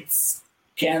it's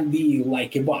can be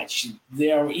like a batch.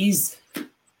 There is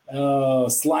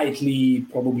slightly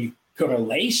probably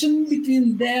correlation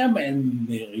between them and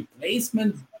the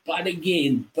replacement, but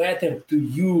again, better to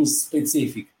use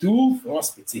specific tool for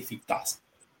specific task.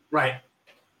 Right,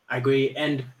 I agree.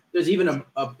 And there's even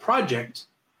a project.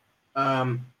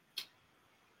 I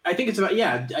think it's about,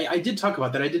 I did talk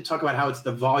about that. I did talk about how it's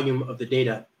the volume of the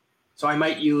data. So I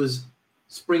might use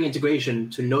Spring integration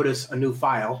to notice a new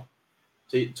file,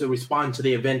 to respond to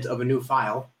the event of a new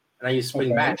file. And I use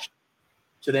Spring Batch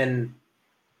to then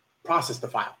process the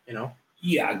file,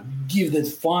 Yeah, give that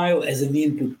file as an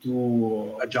input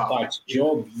to a job.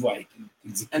 Right.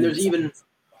 And there's even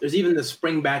the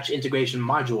Spring Batch integration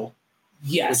module.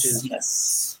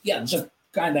 Yes. Yeah, just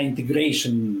kind of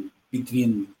integration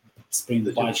between Spring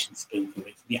Batch and Spring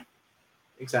integration. Yeah.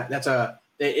 Exactly.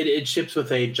 It ships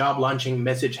with a job launching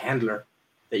message handler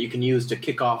that you can use to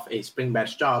kick off a Spring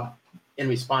Batch job in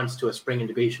response to a Spring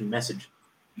integration message.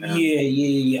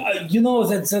 Yeah.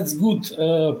 That's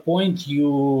good point.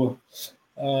 You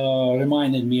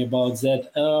reminded me about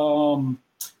that.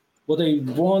 What I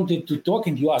wanted to talk,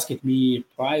 and you asked me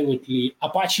privately,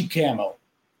 Apache Camel.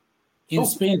 In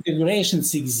Spring Integration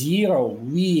 6.0,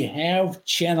 we have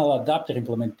channel adapter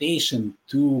implementation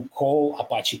to call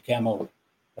Apache Camel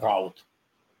route.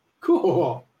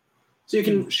 Cool. So you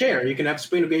can share. You can have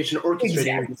Spring Integration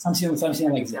orchestrating. Exactly.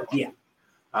 Something like that. Yeah.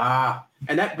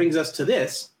 And that brings us to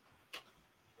this.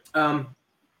 Well,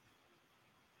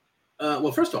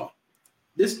 first of all,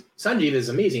 this Sanjeev is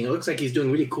amazing. It looks like he's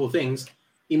doing really cool things.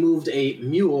 He moved a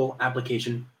Mule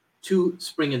application to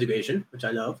Spring Integration, which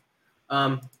I love.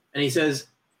 And he says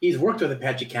he's worked with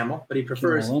Apache Camel, but he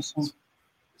prefers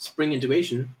Spring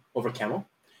Integration over Camel.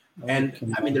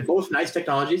 And I mean, they're both nice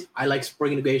technologies. I like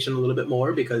Spring Integration a little bit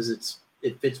more because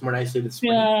it fits more nicely with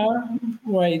Spring. Yeah,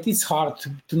 right. It's hard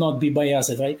to not be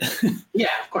biased, right? Yeah,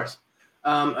 of course.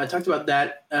 I talked about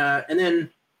that. And then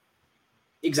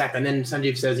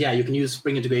Sanjeev says, you can use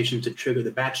Spring Integration to trigger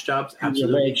the batch jobs.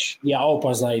 Absolutely.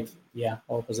 Opposite. Yeah,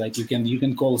 opposite. You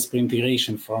can call Spring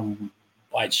Integration from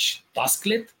batch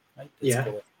tasklet. Right?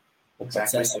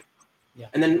 Exactly. Yeah.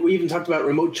 And then we even talked about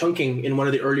remote chunking in one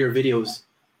of the earlier videos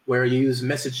where you use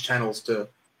message channels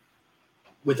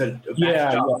with a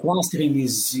batch job. Clustering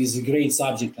is a great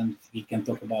subject, and we can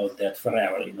talk about that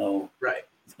forever, Right.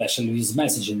 Especially with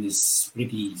messaging is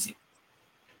pretty easy.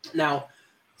 Now,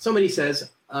 somebody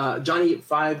says,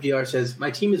 Johnny5DR says,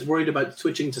 my team is worried about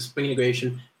switching to Spring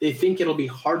Integration. They think it'll be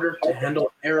harder to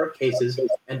handle error cases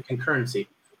and concurrency.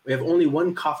 We have only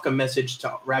one Kafka message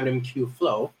to RabbitMQ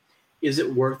flow. Is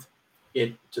it worth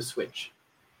it to switch?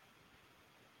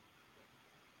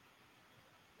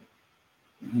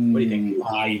 What do you think?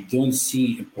 I don't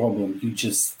see a problem. You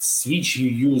just switch, you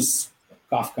use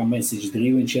Kafka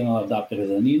message-driven channel adapter as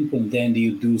an input, then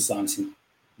you do something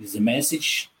with the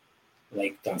message,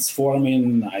 like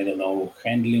transforming,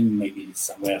 handling, maybe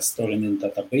somewhere storing in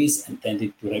database, and send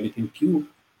it to RabbitMQ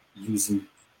using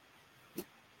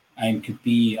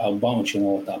IMQP outbound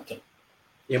channel adapter.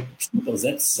 Yep. So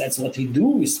that's what we do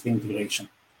with Spring Integration.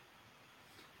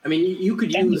 I mean, you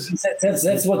could use...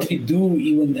 That's what we do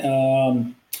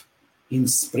even in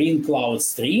Spring Cloud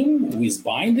Stream with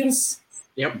binders.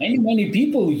 Yep. Many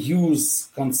people use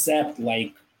concept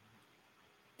like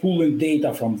pulling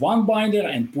data from one binder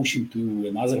and pushing to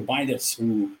another binder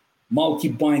through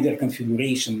multi-binder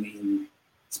configuration in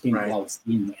Spring Cloud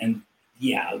Stream. And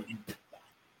yeah,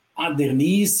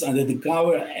 underneath, under the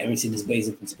cover, everything is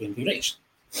based on Spring integration.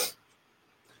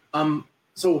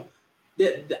 So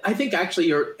I think actually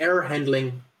your error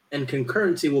handling and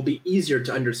concurrency will be easier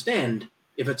to understand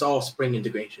if it's all Spring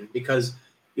integration, because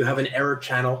you have an error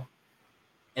channel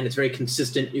and it's very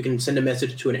consistent. You can send a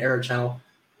message to an error channel.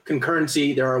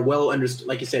 Concurrency, there are well understood,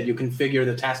 like you said, you configure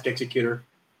the task executor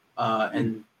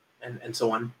and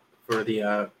so on for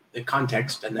the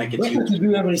context, and that gets used. To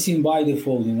do everything by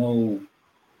default,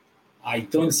 I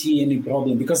don't see any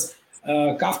problem, because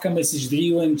Kafka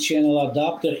message-driven channel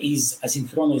adapter is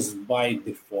asynchronous by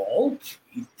default.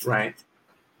 It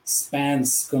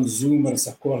spans consumers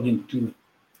according to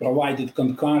provided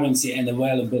concurrency and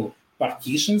available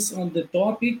partitions on the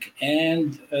topic,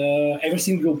 and every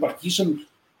single partition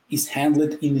is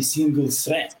handled in a single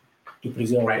thread to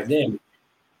preserve the data.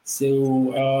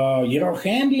 So error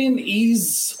handling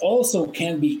is also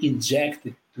can be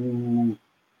injected to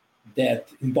that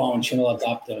inbound channel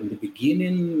adapter in the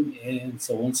beginning, and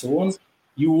so on, so on.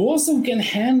 You also can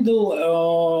handle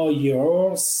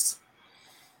errors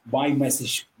by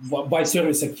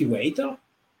service activator.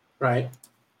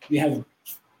 We have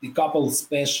a couple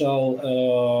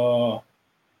special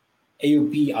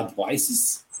AOP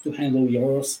advices to handle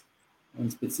errors on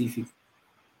specific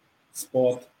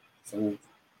spot. So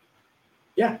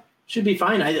yeah, should be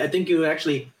fine. I think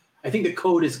the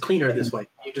code is cleaner this way.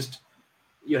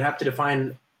 You have to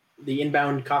define the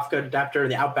inbound Kafka adapter,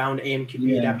 the outbound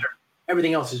AMQP adapter.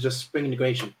 Everything else is just Spring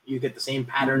integration. You get the same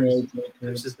patterns,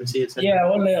 consistency, etc. Yeah,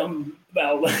 only,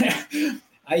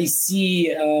 I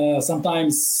see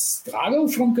sometimes struggle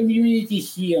from community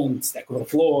here on Stack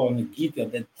Overflow on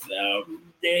GitHub that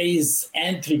there is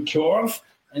entry curve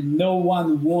and no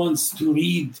one wants to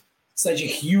read such a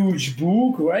huge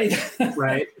book, right?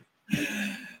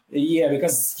 Yeah,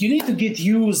 because you need to get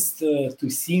used to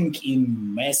think in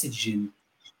messaging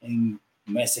and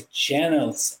message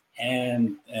channels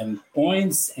and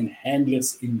points and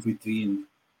handlers in between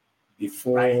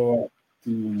before to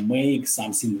make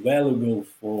something valuable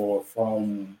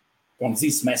from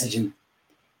this messaging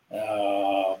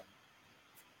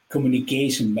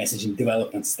communication messaging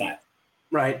development style.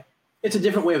 It's a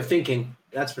different way of thinking,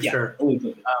 that's for sure.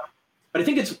 But I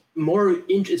think it's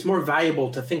more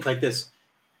valuable to think like this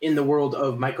in the world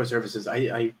of microservices.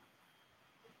 I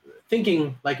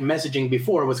thinking like messaging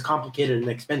before was complicated and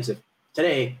expensive.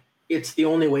 Today, it's the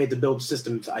only way to build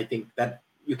systems, I think, that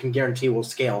you can guarantee will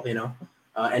scale,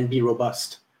 and be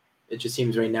robust. It just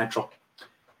seems very natural.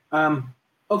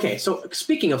 Okay, so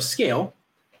speaking of scale,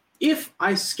 if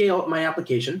I scale my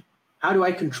application, how do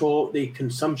I control the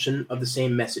consumption of the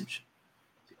same message?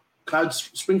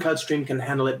 Spring Cloud Stream can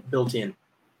handle it built in,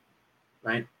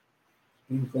 right?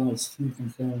 Spring Cloud Stream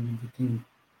can handle everything.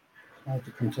 How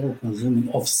to control consuming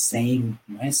of same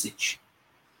message.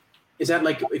 Is that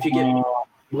like if you get?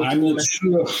 I'm not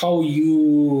sure how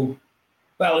you.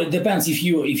 Well, it depends. If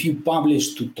you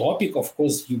publish to topic, of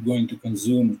course, you're going to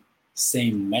consume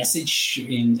same message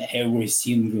in every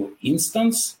single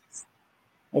instance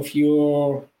of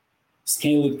your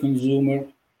scaled consumer,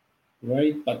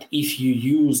 right? But if you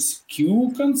use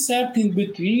queue concept in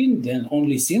between, then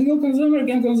only single consumer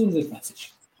can consume this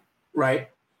message. Right.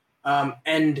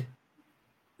 And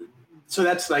so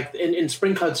that's like in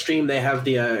Spring Cloud Stream, they have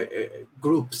the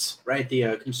groups, right?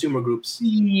 The consumer groups.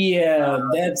 Yeah,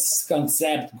 that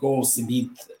concept goes a bit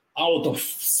out of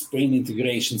Spring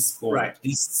integration scope. Right.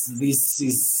 This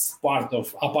is part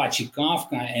of Apache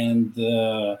Kafka and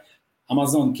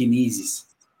Amazon Kinesis.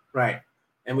 Right.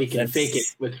 And we can fake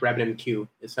it with RabbitMQ.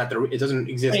 It doesn't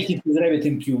exist. Fake it with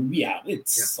RabbitMQ. Yeah,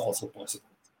 it's also possible.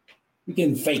 You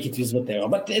can fake it with whatever.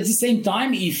 But at the same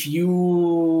time, if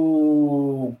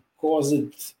you cause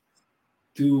it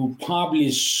to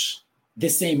publish the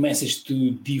same message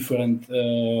to different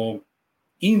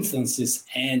instances,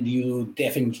 and you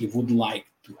definitely would like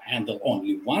to handle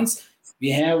only once, we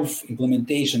have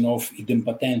implementation of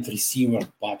idempotent receiver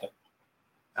pattern.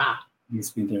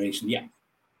 This iteration, yeah.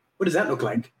 What does that look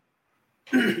like?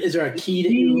 Is there a key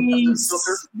that you have to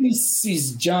filter? This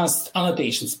is just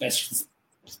annotation,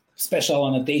 special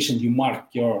annotation. You mark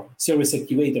your service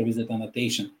activator with that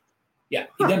annotation. Yeah,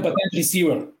 idempotent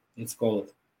receiver, it's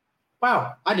called.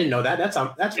 Wow, I didn't know that.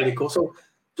 That's really cool. So,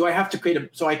 do I have to create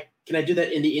can I do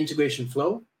that in the integration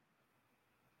flow?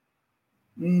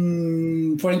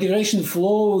 For integration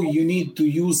flow, you need to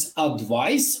use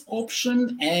advice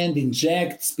option and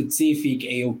inject specific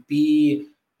AOP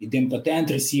idempotent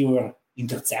receiver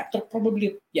interceptor,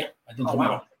 probably. Yeah, I don't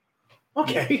remember. Wow.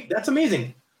 Okay, that's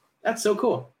amazing. That's so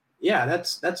cool. Yeah,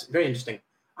 that's very interesting.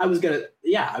 I was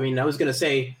gonna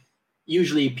say,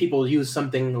 usually people use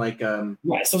something like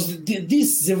Right. So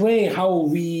this is the way how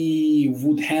we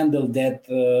would handle that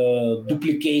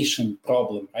duplication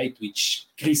problem, right? Which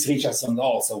Chris Richardson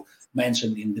also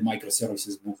mentioned in the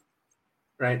microservices book.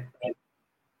 right.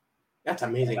 That's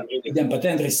amazing.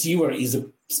 Idempotent receiver is a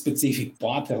specific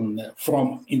pattern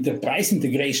from enterprise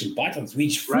integration patterns,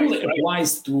 which fully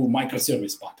applies to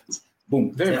microservice patterns.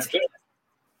 Boom. Very much.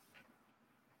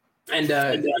 And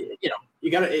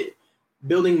you got to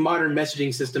building modern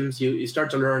messaging systems. You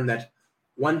start to learn that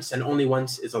once and only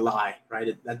once is a lie,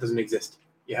 right? That doesn't exist.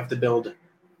 You have to build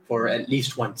for at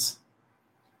least once.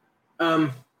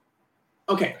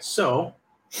 Okay, so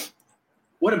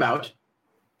what about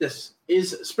this?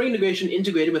 Is Spring integration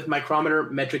integrated with micrometer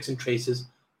metrics and traces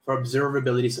for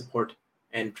observability support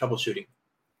and troubleshooting?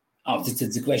 Oh,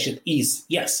 the question is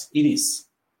yes, it is.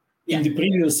 Yeah. In the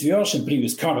previous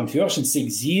current version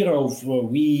 6.0,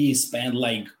 we spent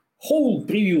like whole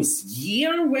previous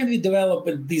year when we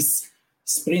developed this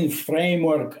Spring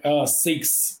framework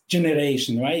 6th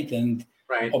generation, right? And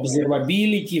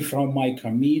observability from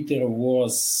micrometer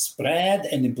was spread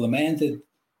and implemented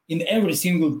in every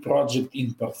single project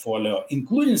in portfolio,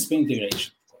 including Spring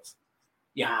integration, of course.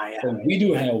 Yeah. So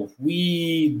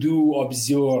we do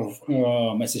observe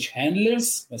message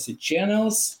handlers, message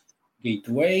channels,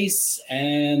 gateways,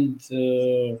 and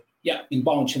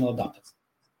inbound channel data.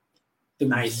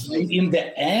 Nice. In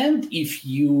the end, if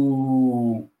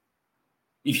you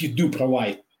do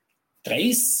provide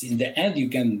trace, in the end you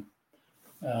can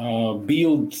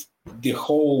build the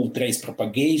whole trace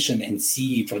propagation and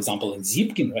see, for example, in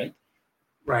Zipkin, right?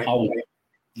 How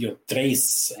your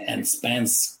trace and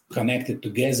spans connected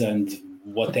together and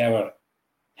whatever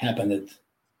happened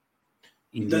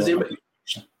in the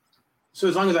application. So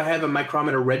as long as I have a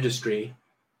micrometer registry,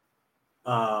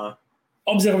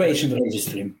 observation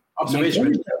registry.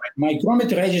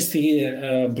 Micrometer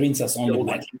registry brings us only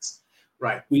metrics.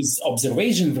 Right. With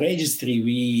observation registry,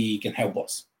 we can have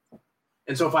both.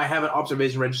 And so if I have an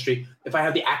observation registry, if I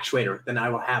have the actuator, then I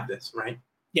will have this, right?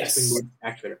 Yes.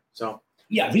 Actuator. So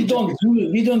yeah, we don't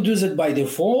do that by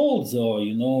default. So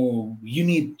you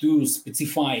need to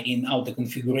specify in auto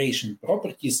configuration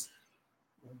properties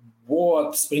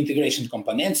what Spring integration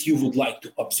components you would like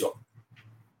to observe.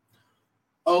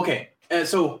 Okay.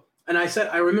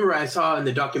 I remember I saw in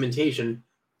the documentation,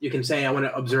 you can say I want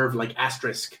to observe like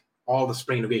asterisk all the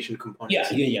Spring integration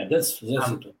components. Yeah. That's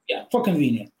it. Yeah, for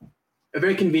convenient.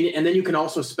 Very convenient. And then you can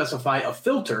also specify a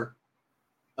filter,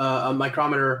 a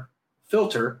micrometer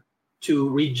filter to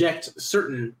reject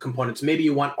certain components. Maybe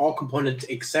you want all components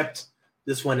except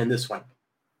this one and this one.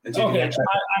 And so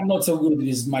I'm not so good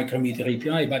with micrometer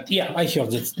API, but yeah, I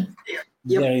heard that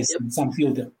there is some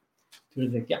filter.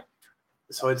 Yeah.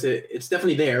 So it's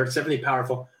definitely there. It's definitely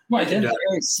powerful. Right, and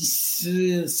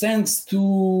thanks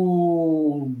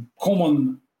to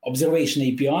common observation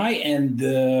API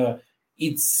and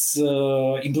its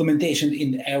implementation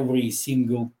in every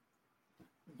single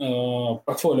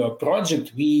portfolio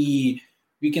project, we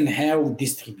can have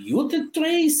distributed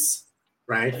trace,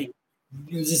 right?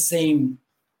 In the same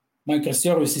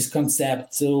microservices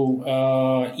concept. So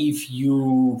if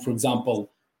you, for example,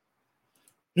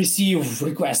 receive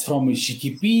request from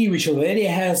HTTP, which already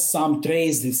has some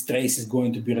trace, this trace is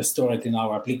going to be restored in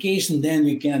our application, then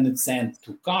we can send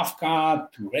to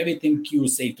Kafka, to RabbitMQ,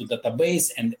 save to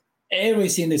database, and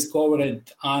everything is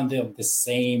covered under the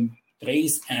same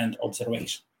trace and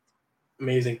observation.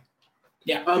 Amazing.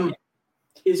 Yeah.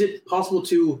 Is it possible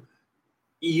to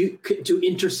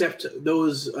intercept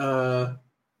those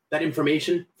that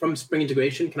information from Spring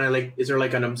integration? Is there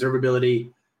like an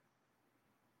observability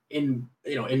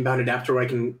inbound adapter where I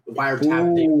can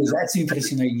wiretap? Oh, that's an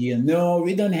interesting idea. No,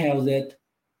 we don't have that.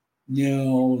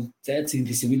 No, that's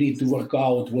interesting. We need to work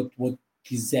out what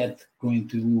is that going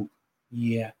to look.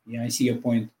 Yeah, I see your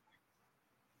point.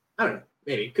 I don't know.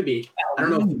 Maybe it could be. I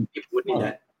don't know if people would need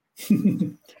that.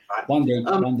 One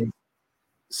day.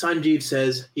 Sanjeev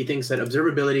says he thinks that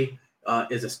observability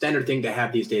is a standard thing to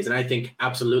have these days, and I think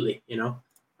absolutely.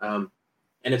 And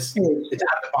it's out of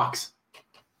the box.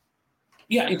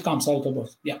 Yeah, it comes out of the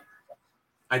box. Yeah,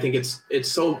 I think it's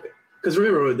so, because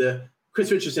remember the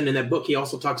Chris Richardson in that book, he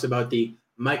also talks about the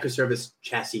microservice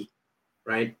chassis,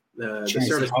 right? The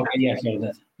service. Okay, yeah, I hear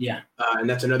that. Yeah, and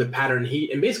that's another pattern.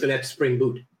 And basically that's Spring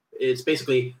Boot. It's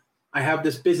basically I have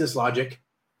this business logic.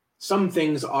 Some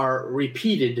things are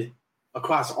repeated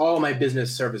across all my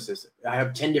business services. I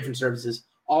have 10 different services.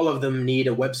 All of them need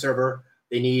a web server.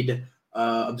 They need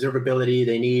observability.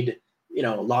 They need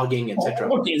logging,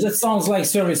 etc. Okay, that sounds like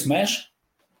service mesh.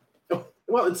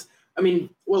 Well,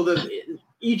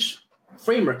 each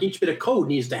framework, each bit of code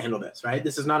needs to handle this, right?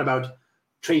 This is not about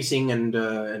tracing and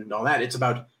all that. It's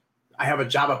about, I have a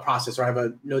Java process or I have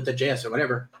a Node.js or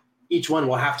whatever. Each one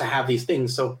will have to have these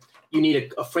things. So you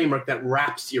need a framework that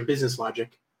wraps your business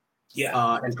logic,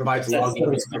 and provides logging,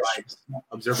 provides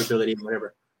observability, and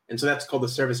whatever. And so that's called the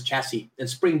service chassis. And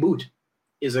Spring Boot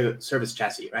is a service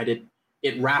chassis, right?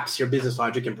 It wraps your business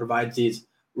logic and provides these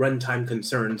runtime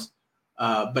concerns,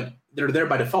 but they're there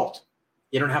by default.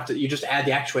 You don't have to. You just add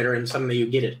the actuator, and suddenly you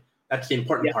get it. That's the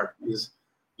important part. Is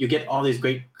you get all these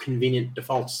great convenient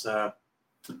defaults out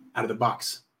of the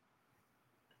box.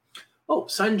 Oh,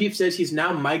 Sanjeev says he's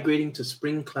now migrating to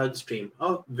Spring Cloud Stream.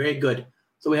 Oh, very good.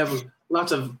 So we have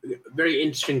lots of very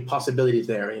interesting possibilities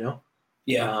there,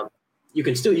 Yeah. You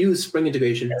can still use Spring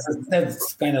integration.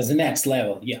 That's kind of the next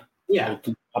level, yeah. Yeah.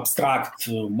 To abstract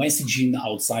messaging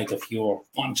outside of your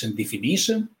function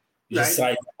definition. You just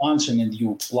write a function and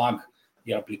you plug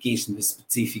the application with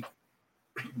specific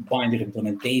binary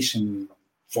implementation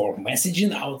for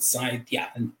messaging outside. Yeah,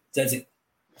 and that's it.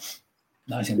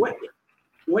 Nothing.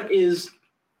 What is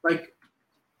like?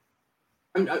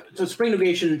 So Spring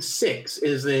Integration 6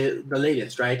 is the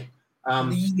latest, right?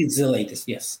 It's the latest,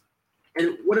 yes.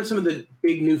 And what are some of the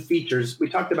big new features? We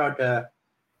talked about the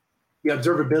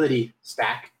observability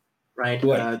stack, right?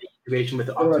 The integration with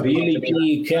the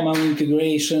observability, camel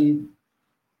integration.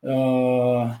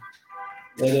 What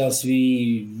else?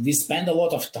 We spend a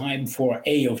lot of time for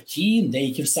AOT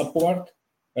native support,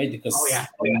 right? Because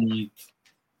we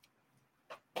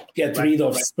get rid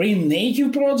of Spring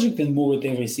native project and move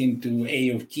everything to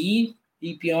AOT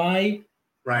API,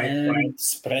 and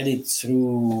spread it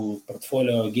through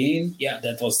portfolio again. Yeah,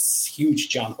 that was huge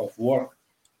chunk of work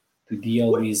to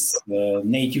deal with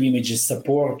native images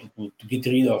support, to get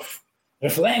rid of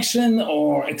reflection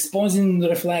or exposing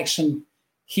reflection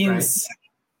hints,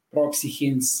 proxy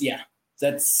hints. Yeah,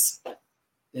 that's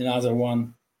another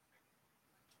one.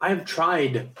 I have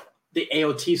tried the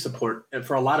AOT support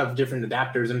for a lot of different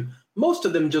adapters, and most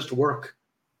of them just work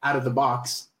out of the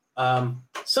box.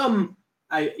 Some,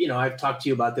 I've talked to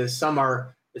you about this. Some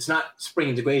it's not Spring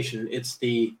integration; it's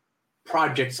the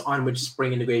projects on which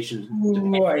Spring integration.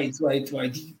 Right.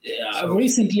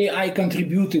 Recently, I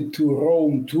contributed to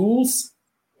Rome tools,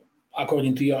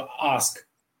 according to your ask.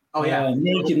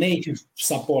 Native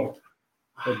support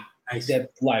for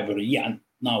that library. Yeah,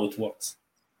 now it works.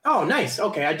 Oh, nice.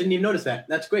 Okay, I didn't even notice that.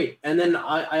 That's great. And then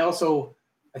I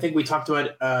think we talked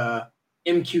about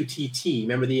MQTT.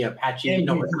 Remember the Apache?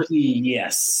 MQTT,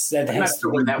 yes. That has to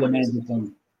be implemented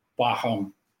on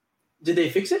Pahom. Did they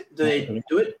fix it? Did they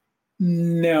do it?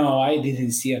 No, I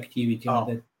didn't see activity on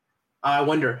that. I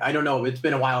wonder. I don't know. It's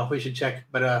been a while. We should check.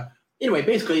 But anyway,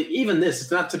 basically, even this, it's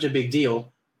not such a big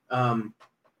deal.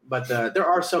 But there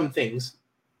are some things.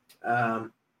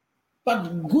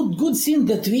 But good thing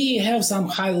that we have some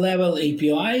high-level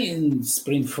API in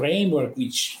Spring Framework,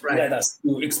 which let us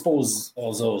to expose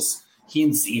all those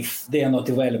hints if they are not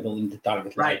available in the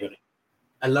target library.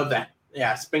 I love that.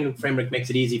 Yeah, Spring Framework makes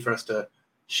it easy for us to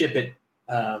ship it.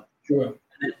 Sure.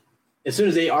 And as soon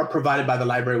as they are provided by the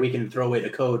library, we can throw away the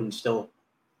code and still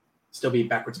be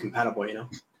backwards compatible.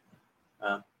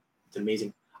 It's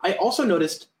amazing. I also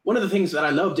noticed one of the things that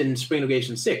I loved in Spring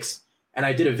Integration 6, and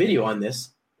I did a video on this,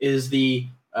 is the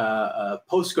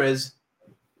Postgres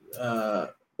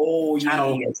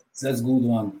channel. Yes, that's a good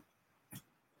one.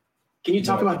 Can you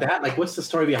talk about that? Like, what's the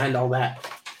story behind all that?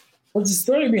 What's the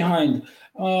story behind?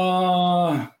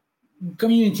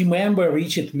 Community member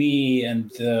reached me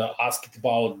and asked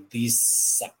about this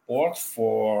support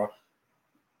for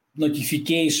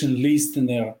notification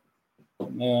listener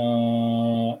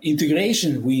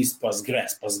integration with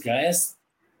Postgres. Postgres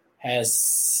has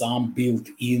some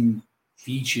built-in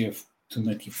feature to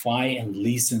notify and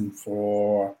listen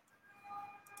from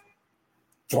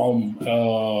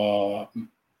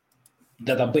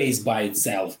database by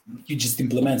itself. You just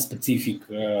implement specific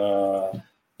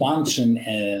function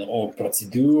or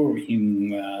procedure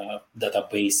in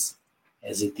database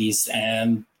as it is,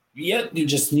 and you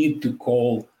just need to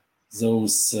call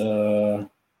those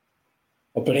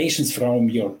operations from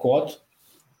your code,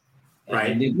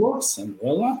 and it works, and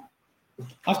voila.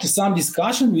 After some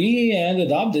discussion, we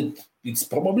ended up that it's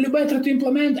probably better to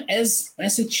implement as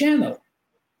a channel.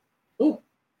 Oh,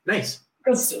 nice.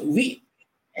 Because we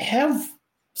have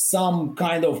some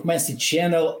kind of message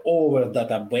channel over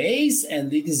database,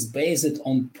 and it is based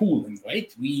on pooling,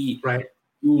 right? We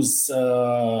use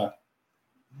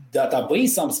database,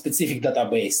 some specific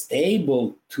database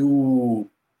table to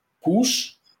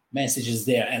push messages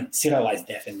there and serialize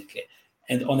definitely.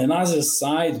 And on another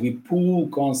side, we pull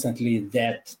constantly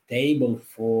that table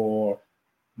for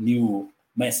new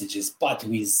messages. But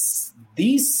with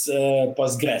this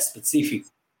Postgres-specific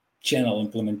channel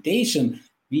implementation,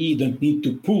 we don't need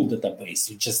to pull database.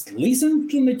 We just listen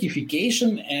to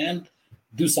notification and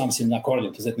do something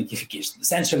according to that notification.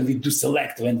 Essentially, we do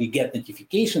select when we get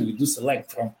notification, we do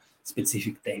select from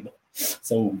specific table.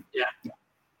 So yeah.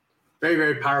 Very,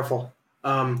 very powerful.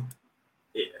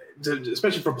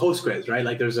 Especially for Postgres, right?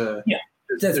 Like there's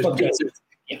that's Postgres.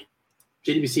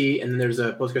 JDBC, and then there's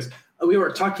a Postgres. We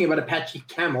were talking about Apache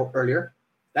Camel earlier.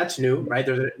 That's new, right?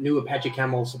 There's a new Apache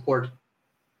Camel support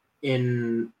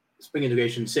in Spring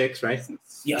Integration 6, right?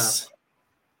 Yes.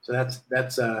 So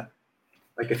that's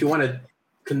like if you want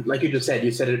to, like you just said,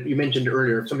 you mentioned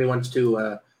earlier, if somebody wants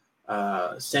to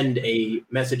send a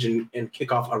message and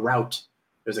kick off a route,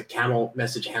 there's a Camel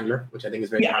message handler, which I think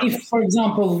is very powerful. If, for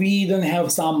example, we don't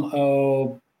have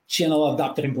some channel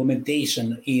adapter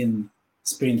implementation in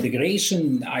Spring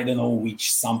Integration, I don't know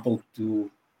which sample to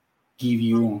give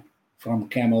you from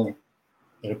Camel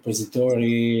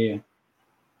repository.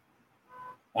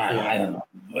 I don't know.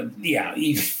 But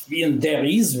if there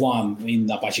is one in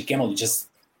Apache Camel, just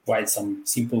write some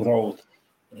simple route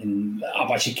in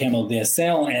Apache Camel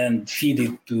DSL and feed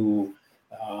it to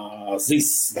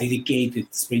this dedicated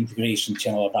Spring Integration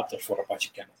channel adapter for Apache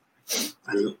Camel.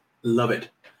 I love it.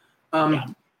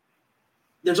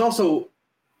 There's also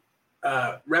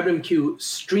RabbitMQ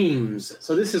streams.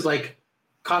 So this is like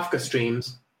Kafka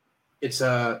streams. It's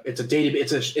a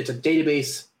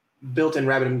database built in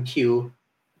RabbitMQ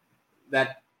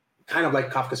that kind of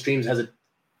like Kafka streams has a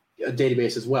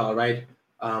database as well, right?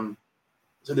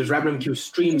 So there's RabbitMQ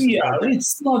streams. Yeah,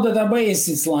 it's not a database.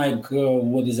 It's like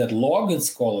what is that log? It's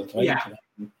called, right? Yeah,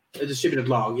 a distributed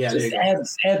log. Yeah, just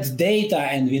add data,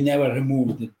 and we never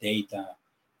remove the data.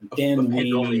 Then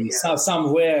we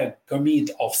somewhere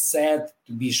commit offset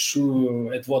to be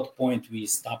sure at what point we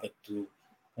stop it to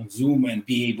consume and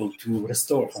be able to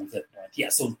restore from that point. Yeah,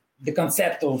 so the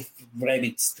concept of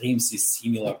Rabbit streams is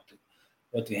similar to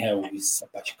what we have with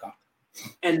Apache Kafka.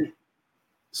 And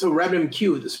so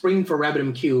RabbitMQ, the Spring for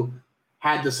RabbitMQ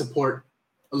had the support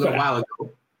a little while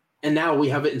ago, and now we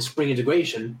have it in Spring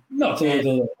Integration. No,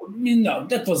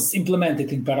 that was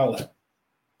implemented in parallel.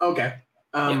 Okay.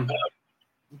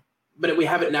 But we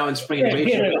have it now in Spring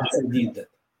Integration. Gary Russell did that.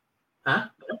 Huh?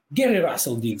 Gary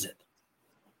Russell did that.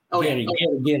 Oh, Gary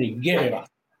Russell.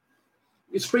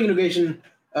 Spring Integration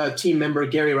team member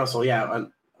Gary Russell,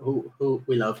 who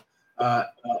we love.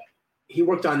 He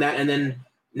worked on that, and then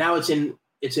now it's in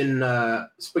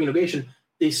Spring Integration.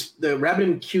 The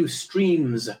RabbitMQ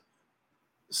streams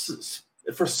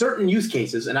for certain use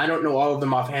cases, and I don't know all of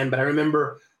them offhand, but I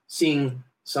remember seeing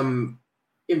some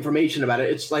information about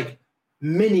it. It's like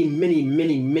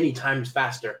many times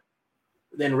faster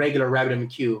than regular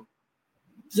RabbitMQ.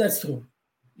 That's true.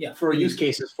 Yeah. For use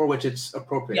cases for which it's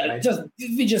appropriate. Yeah, right?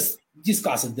 we just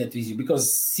discussed that with you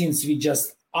because since we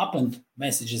just append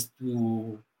messages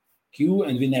to queue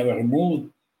and we never removed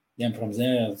them from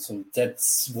there, so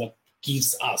that's what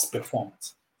gives us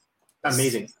performance.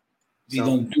 Amazing. We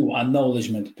don't do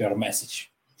acknowledgement per message.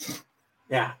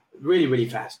 Yeah, really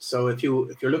fast. So if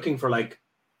you're looking for like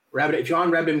if you're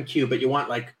on RabbitMQ but you want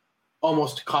like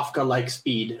almost Kafka-like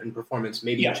speed and performance,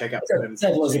 maybe check out RabbitMQ.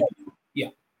 That was it.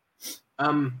 Yeah.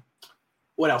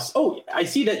 What else? Oh, I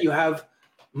see that you have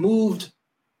moved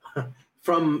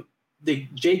from the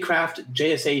JCraft,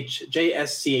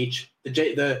 JSCH,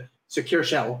 the secure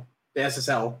shell, the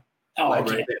SSL. Oh,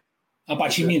 okay.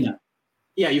 Apache Mina.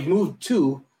 Yeah, you've moved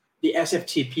to the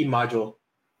SFTP module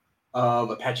of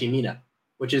Apache Mina,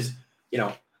 which is,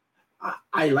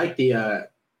 I like the.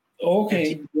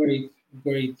 Okay,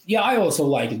 great. Yeah, I also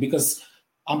like it because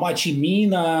Apache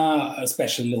Mina,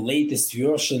 especially the latest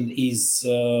version, is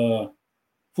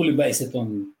fully based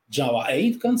on Java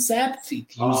 8 concept.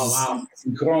 It uses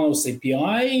synchronous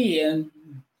API and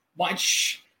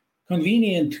much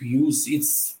convenient to use.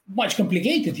 It's much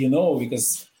complicated,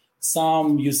 because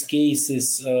some use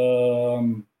cases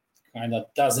kind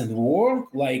of doesn't work.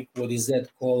 Like what is that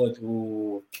called?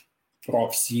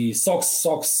 Proxy, SOX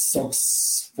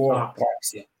 4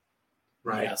 proxy.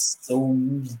 Right. Yes. So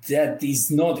that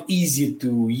is not easy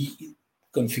to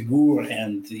configure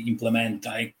and implement.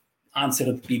 I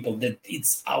answered people that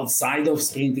it's outside of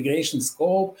Spring Integration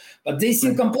scope, but they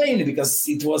still complain because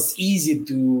it was easy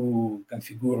to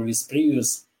configure with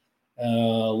previous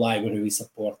library we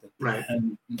supported. Right.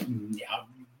 And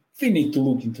we need to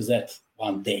look into that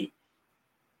one day.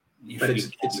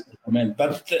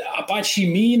 But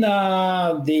Apache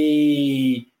Mina,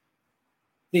 they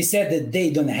they said that they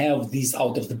don't have this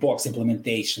out-of-the-box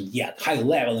implementation yet,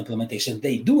 high-level implementation.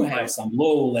 They do have some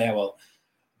low-level,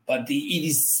 but it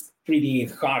is pretty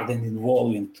hard and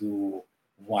involving to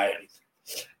wire it.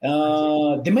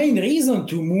 The main reason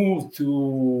to move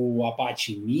to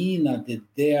Apache Mina that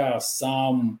there are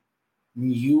some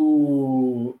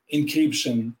new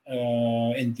encryption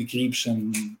and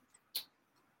decryption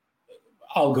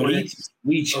algorithms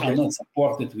which are not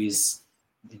supported with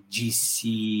the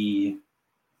JCH.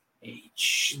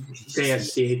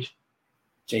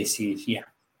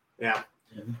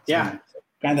 Yeah.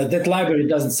 Kind of that library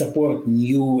doesn't support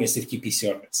new SFTP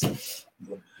servers.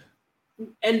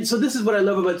 And so this is what I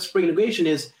love about Spring Integration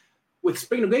is with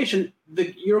Spring Integration,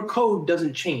 your code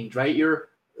doesn't change, right? The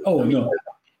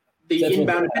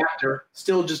inbound adapter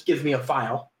still just gives me a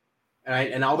file,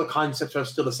 right? And all the concepts are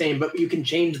still the same, but you can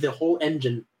change the whole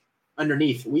engine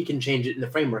underneath. We can change it in the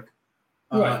framework.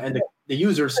 And the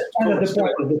users.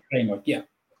 The framework, yeah.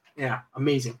 Yeah,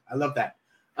 amazing. I love that.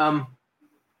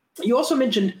 You also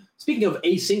mentioned, speaking of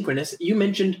asynchronous, you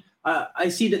mentioned, I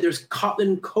see that there's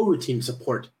Kotlin coroutine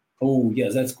support. Oh,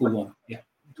 yes, that's a cool one. Yeah.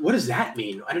 What does that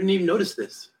mean? I didn't even notice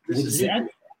this.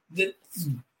 The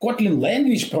Kotlin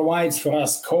language provides for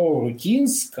us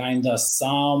coroutines, kind of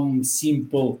some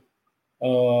simple,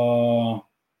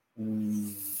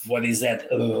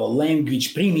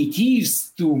 language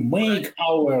primitives to make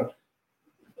our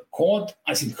code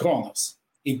asynchronous.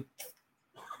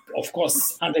 Of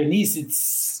course, underneath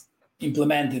it's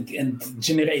implemented and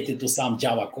generated to some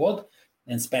Java code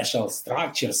and special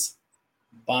structures.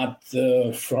 But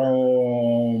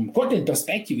from Kotlin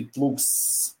perspective, it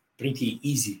looks pretty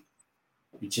easy.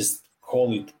 We just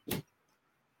call it.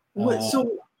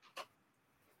 So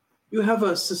you have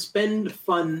a suspend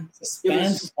fun.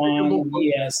 Yes.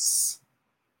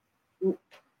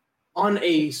 On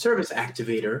a service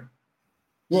activator.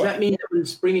 Does that mean that when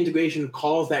Spring Integration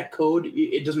calls that code,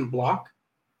 it doesn't block?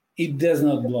 It does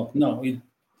not block. No,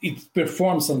 it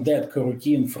performs on that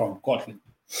coroutine from Kotlin.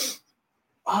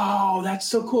 Oh, that's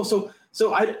so cool.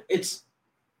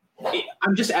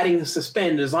 I'm just adding the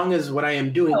suspend as long as what I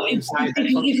am doing inside.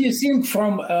 If you think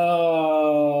from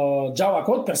Java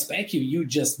code perspective, you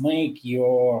just make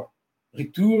your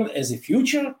return as a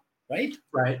future, right?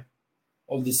 Right.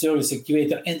 Of the service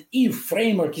activator. And if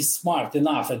framework is smart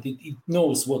enough that it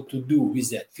knows what to do with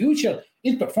that future,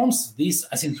 it performs this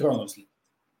asynchronously.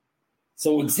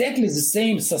 So exactly the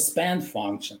same suspend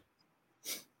function.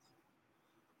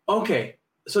 Okay.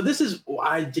 So this is,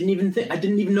 I didn't even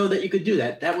know that you could do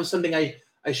that. That was something I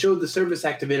showed the service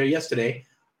activator yesterday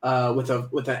with an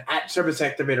service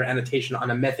activator annotation on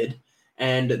a method,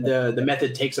 and the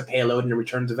method takes a payload and it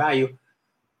returns a value.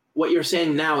 What you're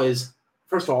saying now is,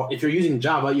 first of all, if you're using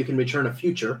Java, you can return a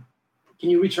future.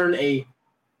 Can you return a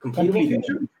completable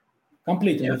future?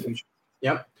 Completable future.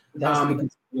 Yep.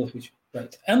 Future.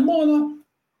 Right. And mono.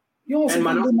 You also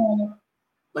can do mono.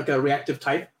 Like a reactive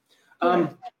type. And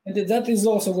that is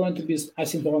also going to be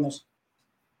asynchronous.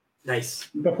 Nice.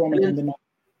 Performance on demand.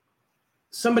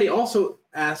 Somebody also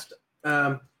asked,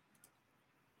 can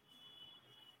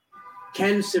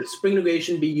Spring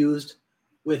Integration be used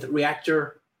with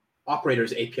Reactor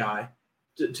Operators API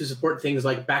to support things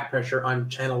like back pressure on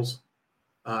channels,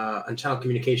 on channel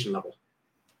communication level?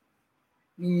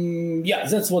 Yeah,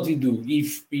 that's what we do.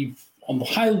 If on the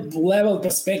high level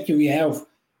perspective, we have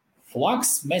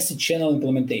Flux message channel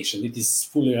implementation. It is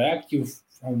fully reactive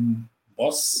from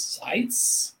both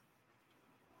sides.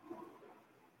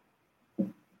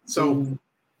 So,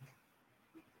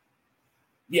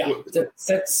 yeah,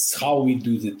 that's how we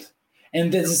do it.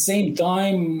 And at the same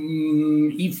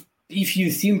time, if you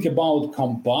think about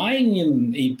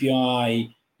combining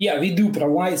API, yeah, we do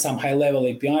provide some high-level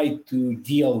API to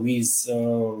deal with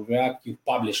reactive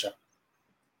publisher.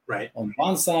 Right. On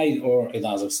one side or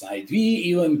another side. We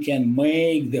even can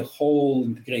make the whole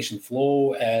integration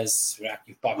flow as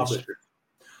reactive publisher.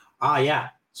 Yeah.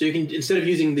 So you can, instead of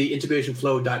using the integration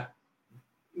flow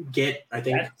 .get, I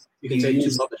think you can say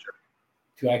to publisher.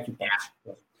 To reactive publisher.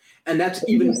 Yeah. And that's so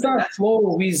even start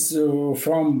flow with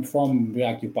from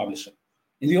reactive publisher.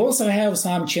 And we also have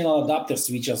some channel adapters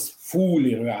which are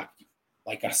fully reactive,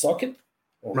 like a socket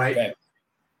or web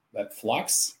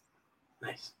Flux.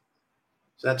 Nice.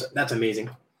 So that's amazing.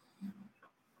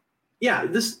 Yeah,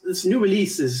 this new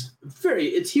release is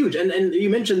it's huge. And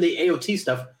you mentioned the AOT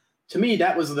stuff. To me,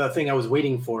 that was the thing I was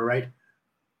waiting for, right?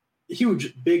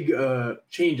 Huge, big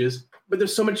changes, but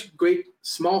there's so much great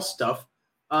small stuff.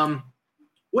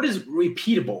 What is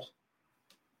repeatable?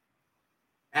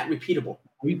 At repeatable.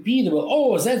 Repeatable.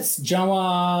 Oh, that's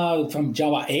Java from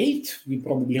Java 8. We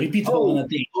probably repeatable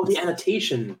annotation. Oh, the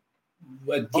annotation.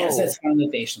 That's for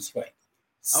annotations, right?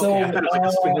 So Okay, I thought it was like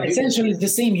a Spring Boot. essentially the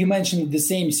same. You mentioned the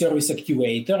same service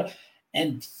activator,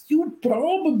 and you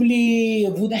probably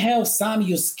would have some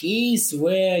use case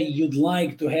where you'd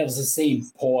like to have the same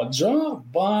podger,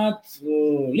 but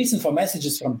listen for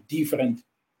messages from different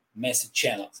message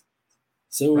channels.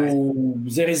 So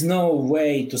there is no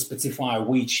way to specify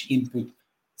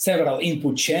several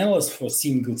input channels for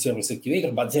single service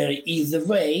activator, but there is a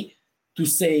way to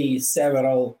say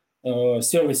several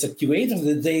service activators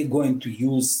that they're going to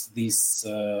use this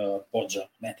podger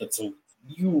method. So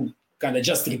you kind of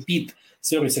just repeat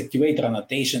service activator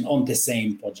annotation on the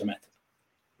same podger method.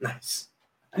 Nice.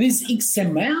 With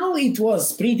XML, it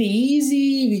was pretty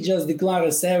easy. We just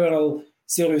declare several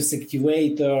service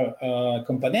activator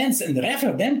components and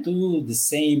refer them to the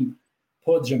same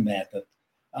podger method.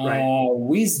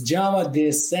 With Java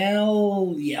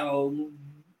DSL,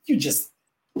 you just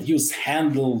use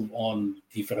handle on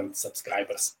different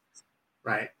subscribers.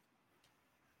 Right.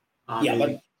 But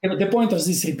the point of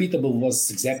this repeatable was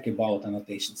exactly about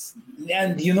annotations.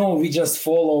 And, we just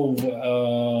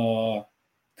follow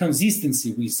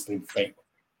consistency with Spring Framework.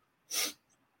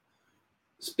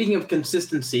 Speaking of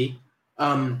consistency,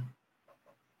 I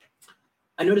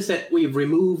noticed that we've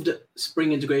removed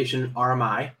Spring Integration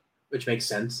RMI, which makes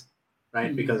sense,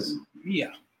 right? Because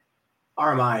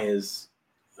RMI is,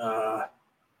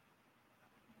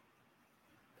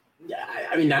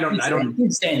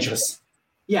 It's dangerous.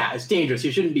 Yeah, it's dangerous.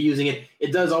 You shouldn't be using it.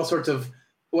 It does all sorts of,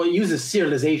 it uses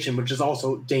serialization, which is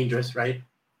also dangerous, right?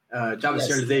 Java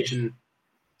serialization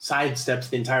sidesteps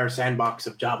the entire sandbox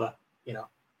of Java,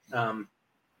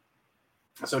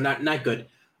 so not good.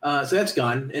 So that's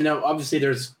gone. And now obviously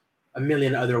there's a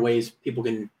million other ways people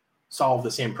can solve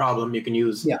the same problem. You can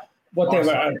use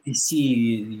whatever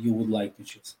RPC you would like to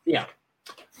choose. Yeah.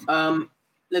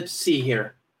 Let's see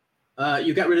here.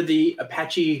 You got rid of the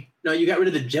you got rid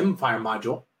of the Gemfire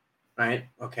module, right?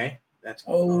 Okay.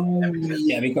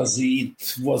 Because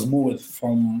it was moved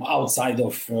from outside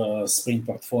of Spring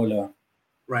portfolio.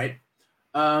 Right.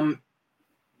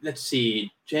 Let's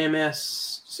see.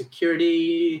 JMS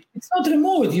security. It's not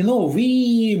removed,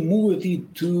 we moved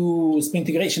it to Spring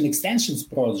Integration Extensions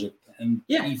project. And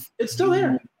if it's still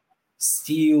there.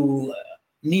 Still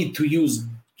need to use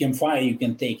Gemfire, you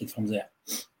can take it from there.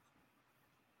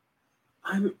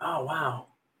 Oh wow,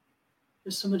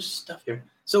 there's so much stuff here.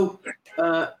 So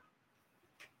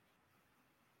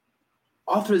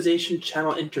authorization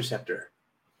channel interceptor,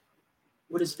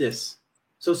 what is this?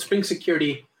 So Spring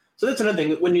security, so that's another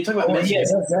thing when you talk about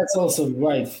yes, that's also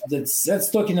right.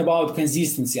 That's talking about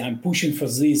consistency. I'm pushing for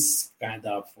this kind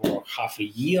of for half a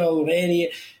year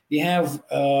already. We have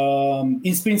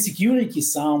in Spring security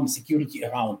some security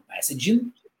around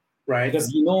messaging. Right.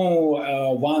 Because,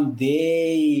 one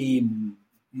day,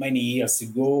 many years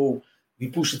ago, we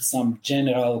pushed some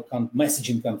general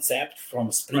messaging concept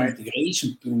from Spring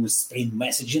Integration to Spring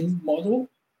Messaging module.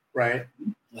 Right.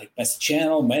 Like message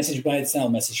channel, message by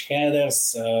itself, message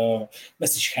headers,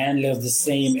 message handlers the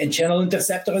same, and channel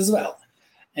interceptor as well.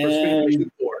 For Spring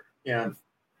Integration 4. Yeah.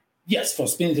 Yes, for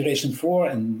Spring Integration 4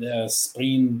 and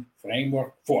Spring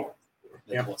Framework 4.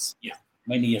 That was,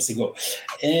 many years ago.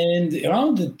 And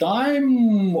around the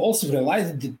time, also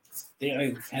realized that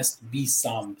there has to be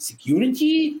some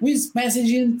security with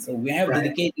messaging. So we have a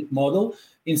dedicated model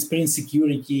in Spring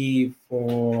Security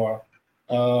for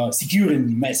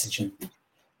securing messaging.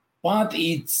 But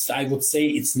I would say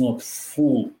it's not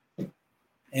full.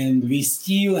 And we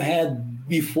still had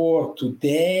before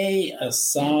today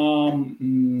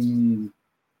some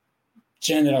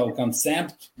general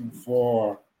concept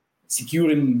for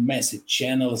securing message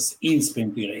channels in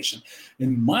Spring Integration.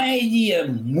 And my idea,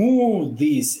 move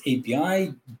this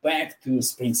API back to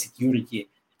Spring Security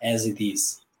as it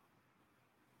is.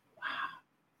 Wow.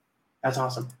 That's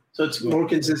awesome. So it's more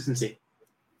consistency.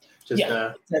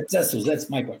 That's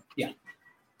my point. Yeah.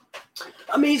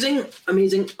 Amazing.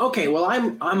 Okay, well,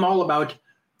 I'm all about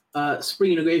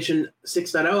Spring Integration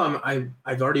 6.0.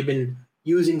 I've already been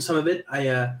using some of it.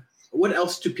 What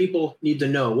else do people need to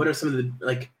know? What are some of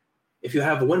the, if you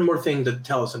have one more thing to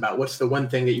tell us about, what's the one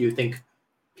thing that you think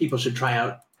people should try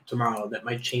out tomorrow that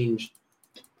might change,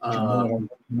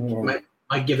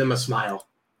 might give them a smile?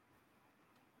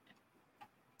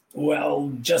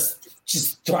 Well, just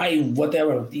try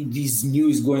whatever this new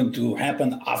is going to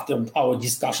happen after our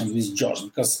discussion with Josh,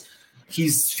 because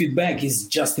his feedback is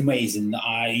just amazing.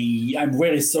 I'm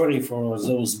very sorry for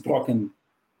those broken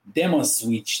demos,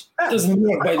 which doesn't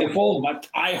work by default, but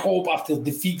I hope after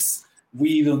the fix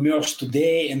we will merge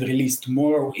today and release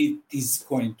tomorrow, it is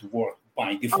going to work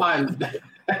by default.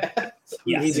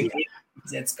 Amazing.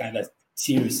 That's kind of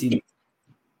serious.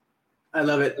 I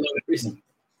love it.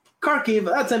 Kharkiv,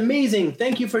 that's amazing.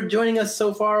 Thank you for joining us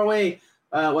so far away.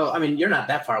 Well, I mean, you're not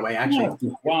that far away, actually.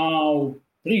 Wow.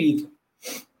 Read.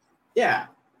 Yeah,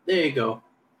 there you go.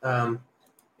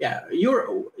 Yeah,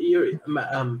 you're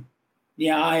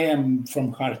Yeah, I am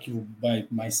from Kharkiv by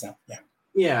myself.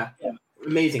 yeah,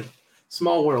 amazing.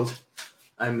 Small world.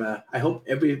 I hope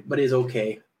everybody's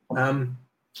okay. Well,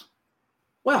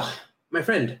 my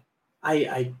friend,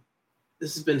 I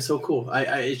this has been so cool.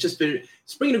 It's just been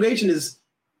Spring integration is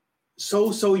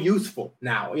so useful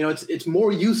now. You know, it's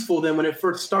more useful than when it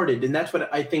first started, and that's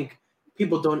what I think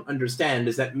people don't understand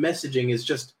is that messaging is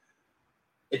just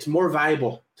it's more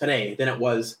valuable today than it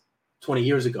was 20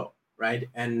 years ago, right?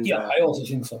 And yeah, I also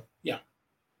think so. Yeah,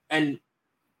 and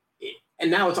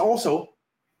now it's also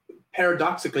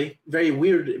paradoxically very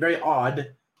weird, very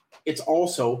odd. It's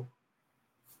also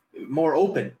more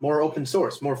open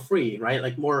source, more free, right?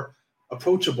 Like more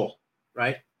approachable,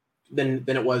 right? Than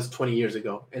it was 20 years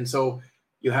ago. And so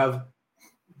you have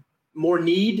more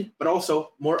need, but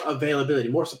also more availability,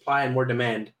 more supply and more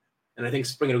demand. And I think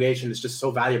Spring integration is just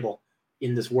so valuable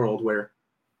in this world where,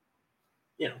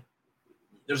 you know,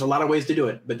 there's a lot of ways to do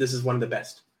it, but this is one of the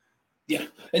best. Yeah,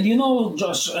 and you know,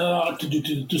 Josh,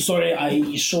 sorry,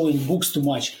 I showing books too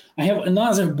much. I have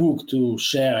another book to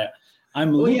share.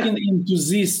 I'm looking into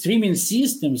these streaming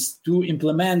systems to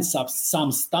implement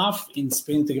some stuff in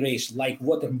Spring integration, like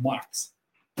watermarks.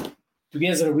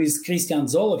 Together with Christian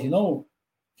Zolov, you know,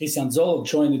 Christian Zolov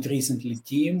joined recently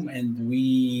team, and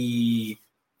we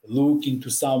look into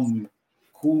some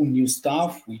cool new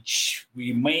stuff which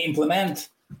we may implement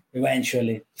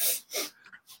eventually.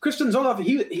 Christian Zolov,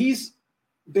 he's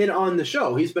been on the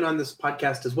show. He's been on this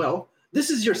podcast as well. This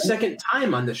is your second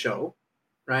time on the show,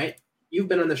 right? You've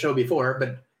been on the show before,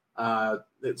 but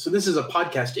so this is a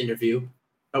podcast interview,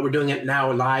 but we're doing it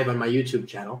now live on my YouTube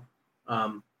channel.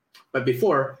 But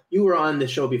before, you were on the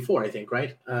show before, I think,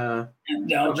 right? No,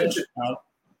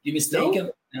 you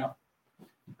mistaken? No.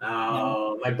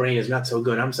 Oh, my brain is not so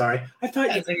good. I'm sorry. I thought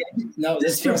no,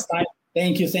 that's first time.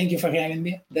 Thank you for having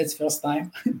me. That's first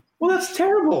time. Well, that's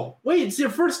terrible. Wait, it's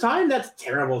your first time? That's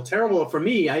terrible. Terrible for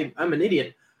me. I'm an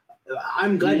idiot.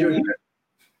 I'm glad you're here.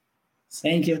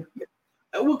 Thank you.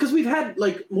 Well, because we've had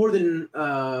like more than,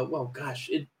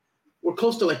 we're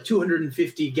close to like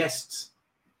 250 guests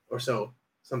or so,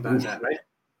 sometimes that, right?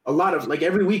 A lot of, like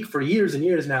every week for years and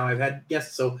years now, I've had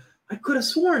guests. So I could have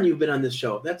sworn you've been on this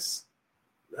show. That's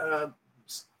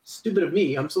stupid of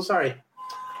me. I'm so sorry.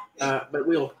 But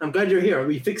I'm glad you're here.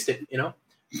 We fixed it, you know?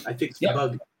 I fixed the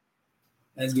bug.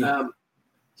 That's good.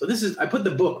 So I put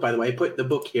the book, by the way. I put the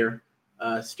book here,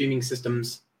 Streaming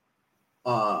Systems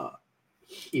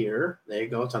here. There you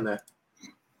go. It's on the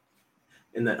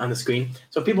screen.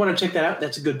 So if people want to check that out,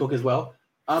 that's a good book as well.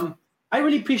 I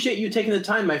really appreciate you taking the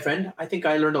time, my friend. I think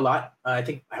I learned a lot.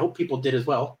 I hope people did as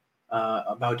well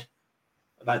about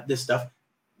this stuff,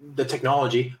 the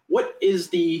technology.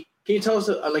 Can you tell us,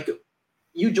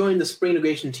 you joined the Spring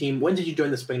integration team. When did you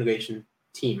join the Spring integration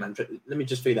team? Let me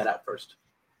just figure that out first.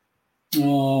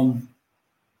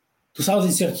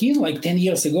 2013, like 10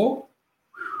 years ago.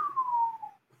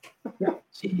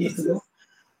 Jesus.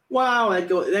 Wow,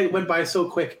 that went by so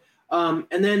quick. And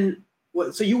then,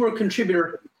 so you were a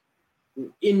contributor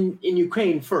in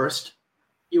Ukraine first.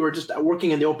 You were just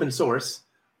working in the open source.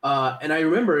 And I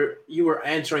remember you were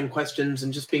answering questions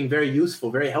and just being very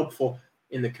useful, very helpful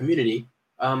in the community.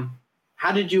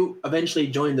 How did you eventually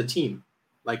join the team?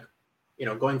 Like, you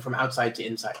know, going from outside to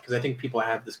inside? Because I think people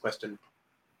have this question,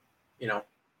 you know,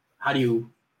 how do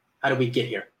we get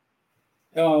here?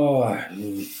 Oh,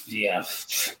 yeah.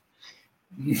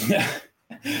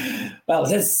 Well,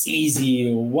 that's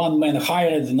easy. One man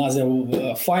hired,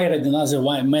 another fired, another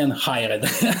one man hired.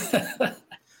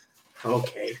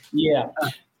 Okay. Yeah.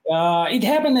 It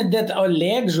happened that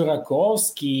Oleg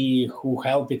Zhurakovsky, who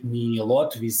helped me a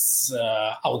lot with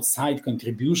outside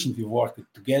contribution, we worked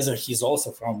together. He's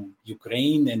also from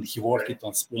Ukraine, and he worked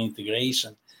on Spring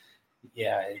integration.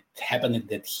 Yeah, it happened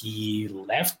that he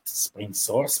left Spring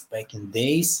Source back in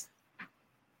days,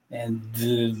 and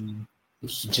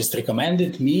he just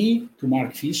recommended me to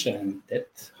Mark Fisher, and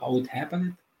that's how it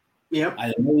happened. Yeah,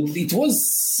 I don't know. It was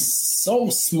so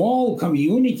small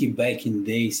community back in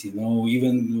days, you know,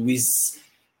 even with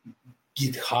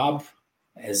GitHub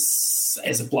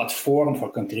as a platform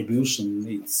for contribution,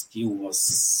 it still was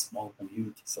small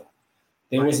community. So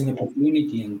there was an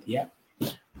opportunity, and yeah,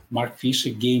 Mark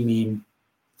Fisher gave me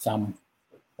some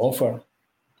offer,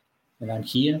 and I'm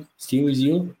here, still with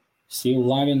you, still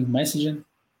loving messaging.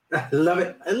 I love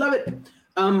it.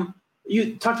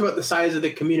 You talked about the size of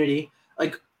the community.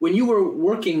 Like, when you were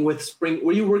working with Spring,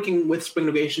 were you working with Spring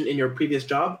Integration in your previous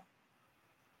job?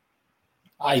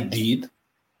 I did.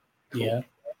 Cool. Yeah.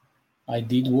 I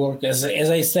did work as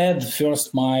I said.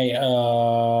 First,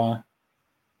 I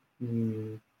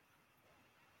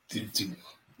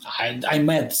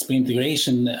met Spring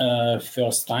Integration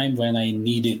first time when I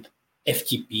needed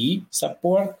FTP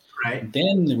support. Right.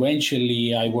 Then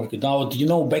eventually I worked it out.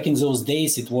 Back in those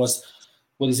days it was,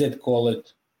 what is it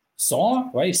called? SOA,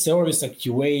 right?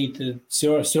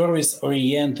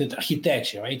 Service-oriented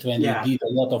architecture, right? When you did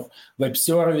a lot of web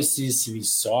services with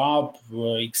SOAP,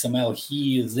 XML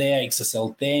here, there,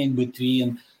 XSL10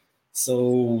 between.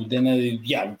 So then,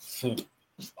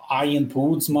 Arjen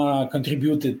Pootsma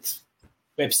contributed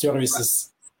web services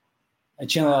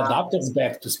channel adapters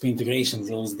back to Spring Integration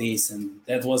those days, and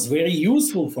that was very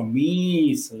useful for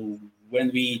me. So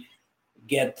when we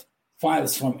get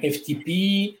files from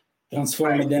FTP,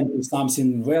 transform them to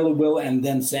something valuable, and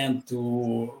then send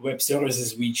to web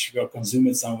services which were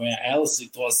consumed somewhere else,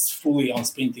 it was fully on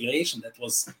Spring Integration. That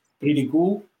was pretty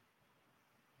cool.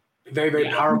 Very, very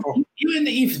powerful. Even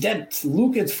if that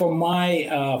looked for my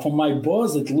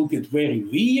boss, it looked very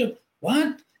weird.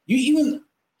 What? You even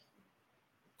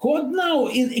code now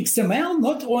in XML?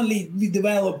 Not only we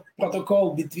develop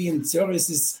protocol between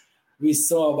services we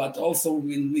saw, but also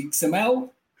in XML,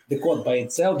 the code by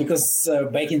itself, because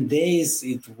back in days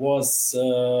it was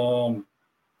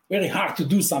very hard to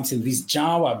do something with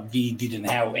Java. We didn't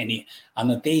have any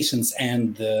annotations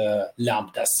and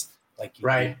lambdas like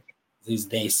these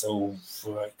days. So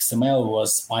for XML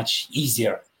was much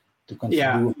easier to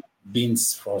configure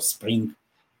bins for Spring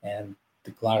and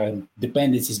declare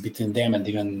dependencies between them. And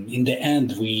even in the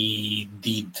end, we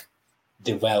did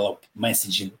develop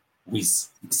messaging with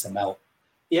XML.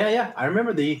 Yeah. I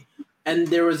remember and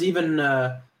there was even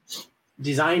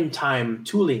design time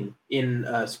tooling in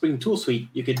Spring Tool Suite.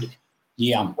 You could,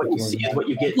 what you see is what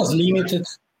you get. It was limited,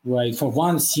 right, for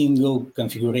one single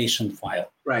configuration file.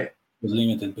 Right. It was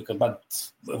limited, but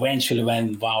eventually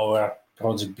when our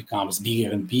project becomes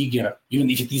bigger and bigger, even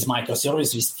if it is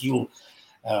microservice, we still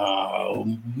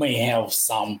may have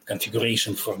some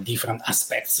configuration for different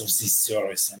aspects of this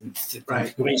service, and the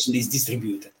configuration is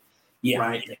distributed.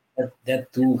 That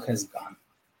tool has gone.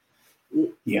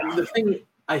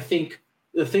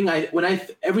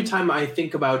 Every time I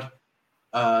think about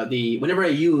whenever I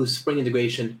use Spring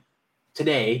Integration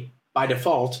today, by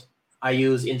default, I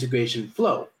use integration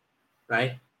flow,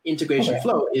 right? Integration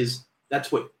flow that's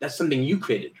something you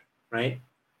created, right?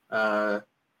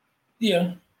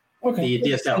 Okay. The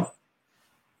DSL.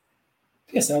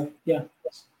 DSL, yeah.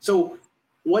 So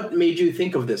what made you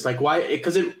think of this? Like, why?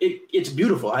 Because it's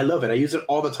beautiful. I love it. I use it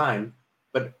all the time.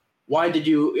 But why did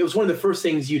you? It was one of the first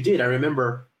things you did. I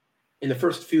remember in the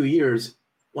first few years,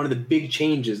 one of the big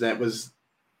changes that was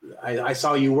I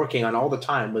saw you working on all the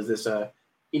time was this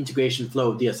integration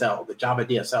flow DSL, the Java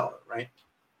DSL, right?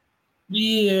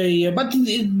 Yeah. But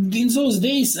in those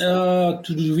days,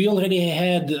 we already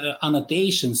had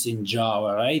annotations in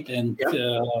Java, right? And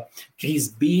Chris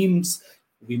Beams,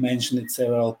 we mentioned it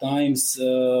several times,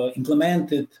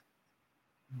 implemented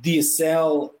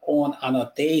DSL on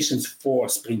annotations for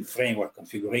Spring Framework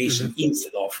configuration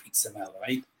instead of XML,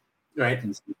 right? Right. In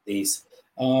these days.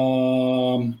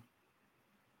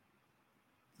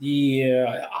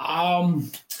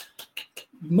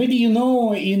 Maybe in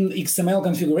XML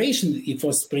configuration,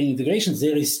 for Spring Integration,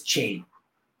 there is chain.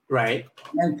 Right.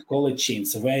 And call it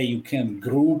chains, where you can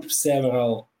group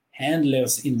several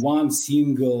handlers in one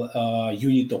single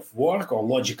unit of work or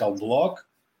logical block.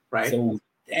 Right. So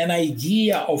an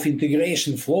idea of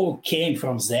integration flow came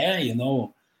from there,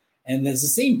 And at the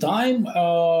same time,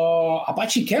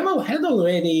 Apache Camel had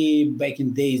already, back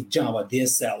in days, Java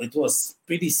DSL. It was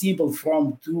pretty simple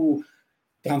from to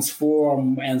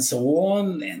transform and so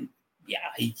on. And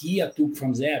idea took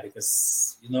from there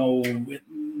because,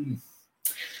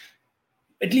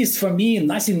 at least for me,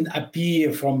 nothing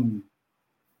appeared from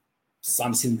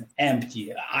something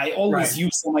empty. I always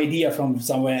use some idea from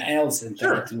somewhere else and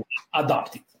try to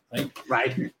adopt it, right?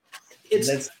 Right.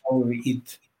 That's how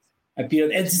it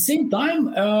appeared. At the same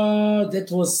time, that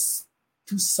was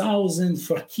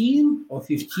 2014 or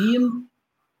 15.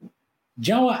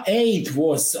 Java 8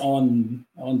 was on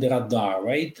the radar,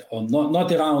 right? Or not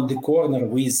around the corner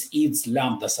with its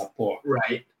Lambda support.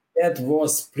 Right. That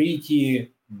was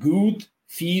pretty good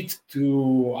fit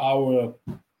to our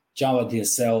Java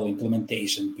DSL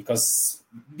implementation, because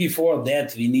before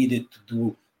that we needed to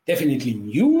do definitely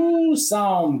new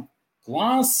some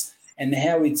class and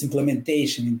have its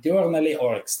implementation internally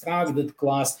or extract that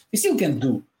class. We still can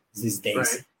do these days.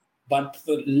 Right. but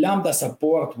the Lambda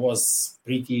support was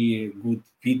pretty good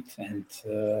fit and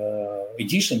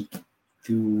addition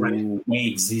to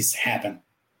make this happen.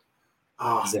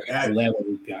 The level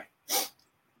API.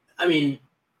 I mean,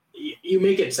 you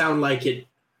make it sound like it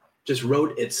just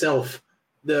wrote itself.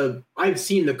 I've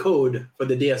seen the code for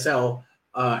the DSL,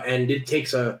 and it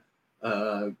takes a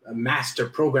master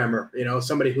programmer,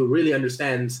 somebody who really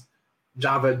understands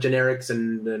Java generics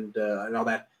and all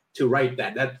that to write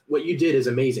that. That what you did is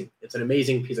amazing. It's an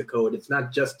amazing piece of code. It's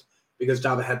not just because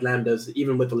Java had lambdas.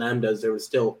 Even with the lambdas, there was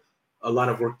still a lot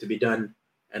of work to be done.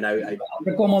 And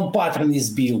the common pattern is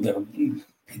builder.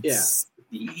 It's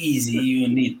easy. You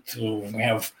need to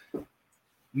have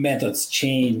methods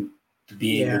chain to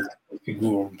be able to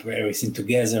configure everything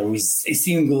together with a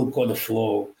single code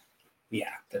flow.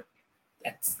 Yeah,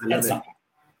 that's not.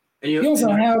 You also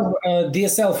have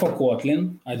DSL for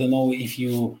Kotlin. I don't know if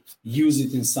you use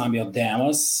it in some of your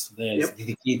demos. There's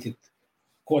dedicated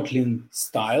Kotlin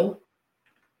style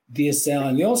DSL.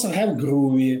 And we also have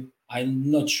Groovy. I'm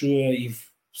not sure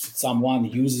if someone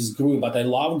uses Groovy, but I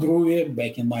love Groovy.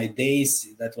 Back in my days,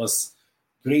 that was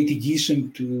great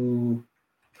addition to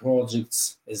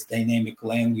projects as dynamic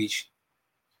language.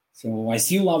 So I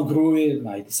still love Groovy.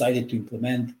 I decided to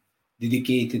implement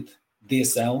dedicated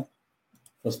DSL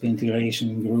for integration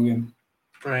in Groovy.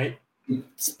 Right.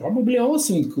 It's probably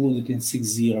also included in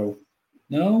 6.0.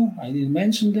 No, I didn't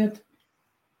mention that.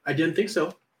 I didn't think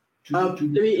so. Let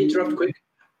me interrupt quick.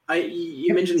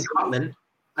 You mentioned Kotlin.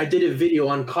 I did a video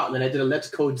on Kotlin. I did a Let's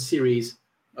Code series.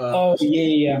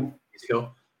 Years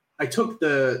ago. I took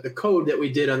the code that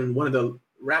we did on one of the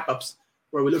wrap-ups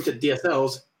where we looked at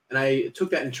DSLs, and I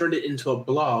took that and turned it into a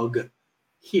blog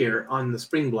here on the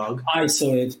Spring blog. I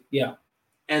saw it, yeah.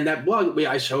 And that blog,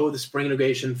 I show the Spring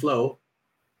integration flow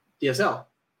DSL,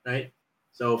 right?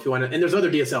 So if you want to, and there's other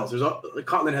DSLs.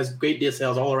 Kotlin has great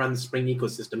DSLs all around the Spring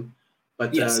ecosystem,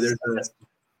 but there's an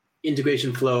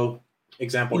integration flow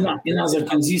example. Another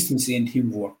consistency and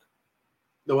teamwork.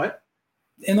 The what?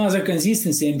 Another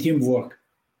consistency and teamwork.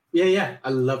 Yeah. I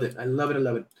love it.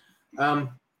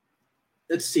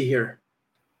 Let's see here.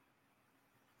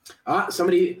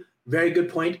 Somebody, very good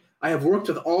point. I have worked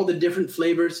with all the different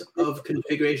flavors of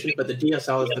configuration, but the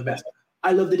DSL is the best.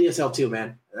 I love the DSL too,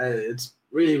 man. It's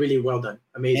really, really well done.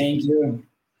 Amazing.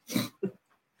 Thank you.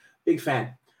 Big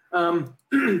fan.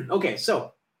 Okay,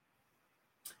 so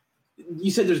you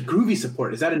said there's Groovy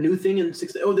support. Is that a new thing in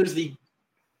 6? Oh, there's the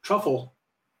Truffle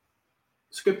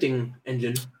scripting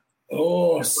engine.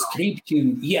 Oh,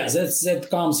 scripting. Yes, that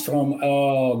comes from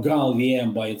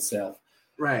GraalVM by itself.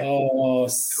 Right.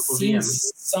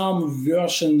 Since some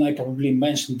version, I probably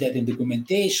mentioned that in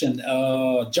documentation,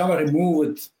 Java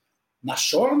removed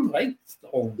Nashorn, right?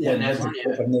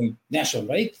 Nashorn,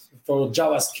 right? For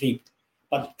JavaScript.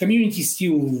 But community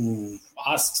still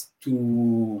asks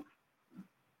to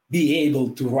be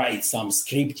able to write some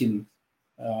scripting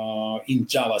in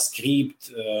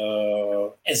JavaScript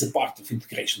as a part of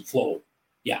integration flow.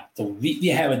 Yeah, so we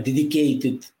have a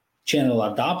dedicated channel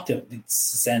adapter.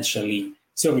 It's essentially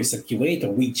service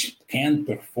activator, which can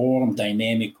perform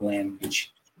dynamic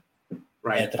language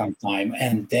at runtime.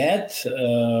 And that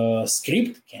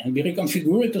script can be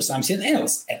reconfigured to something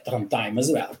else at runtime as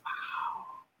well.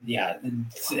 Yeah,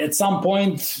 at some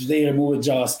point, they removed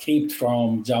JavaScript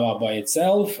from Java by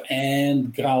itself,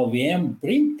 and GraalVM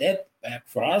bring that back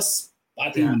for us,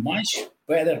 but in much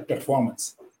better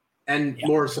performance. And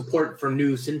more support for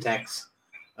new syntax.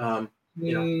 I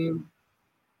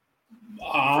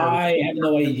have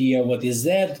no idea what is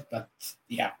that, but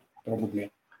yeah, probably.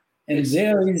 And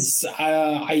there is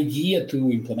an idea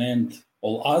to implement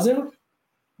all other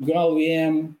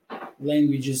GraalVM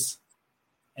languages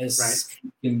as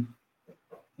in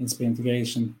Spring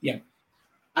integration. Yeah,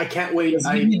 I can't wait.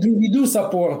 We do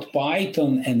support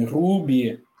Python and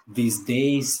Ruby these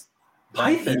days.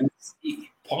 Python.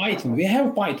 We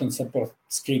have Python support,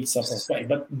 script support,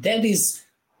 but that is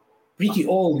pretty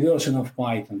old version of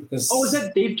Python. Because is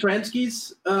that Dave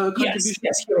Taransky's contribution?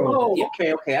 Yes.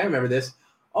 Okay, I remember this.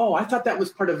 Oh, I thought that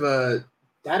was part of a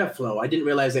data flow. I didn't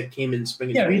realize that came in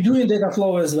Spring. Yeah, we're doing data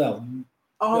flow as well.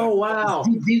 Oh, wow.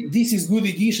 This is good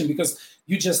addition because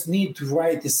you just need to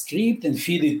write a script and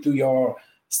feed it to your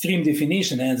stream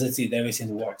definition, and that's it.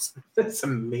 Everything works. That's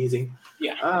amazing.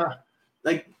 Yeah.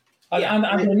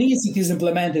 Underneath, it is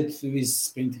implemented with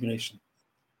Spring integration.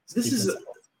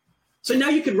 So now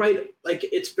you could write,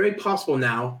 it's very possible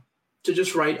now to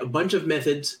just write a bunch of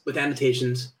methods with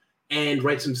annotations and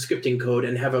write some scripting code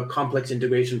and have a complex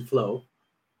integration flow.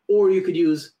 Or you could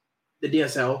use the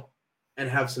DSL and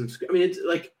have some script. I mean, it's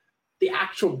like the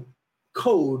actual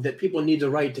code that people need to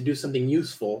write to do something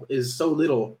useful is so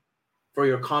little for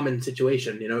your common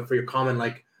situation, for your common,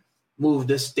 like, move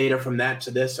this data from that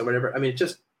to this or whatever. I mean, it's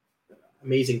just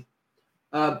amazing.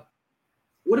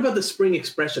 What about the Spring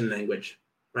expression language,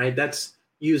 right? That's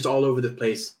used all over the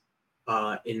place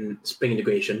in Spring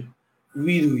integration.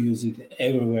 We do use it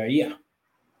everywhere, yeah.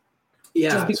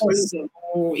 Yeah. Just because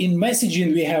in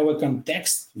messaging we have a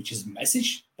context, which is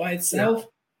message by itself,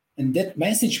 and that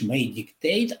message may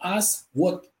dictate us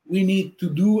what we need to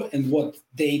do and what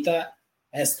data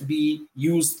has to be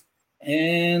used.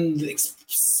 And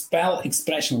spell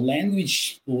expression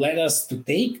language let us to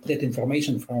take that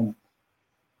information from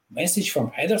message from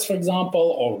headers, for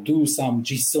example, or do some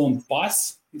JSON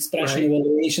pass expression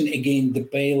evaluation against the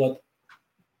payload.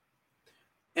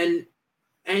 And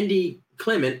Andy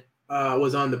Clement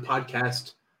was on the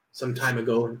podcast some time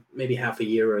ago, maybe half a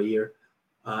year or a year,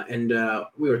 and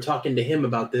we were talking to him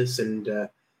about this, and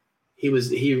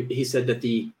he said that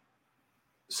the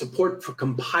support for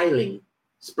compiling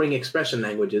Spring expression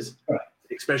languages,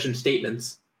 expression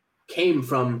statements, came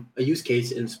from a use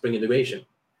case in Spring integration,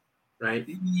 right?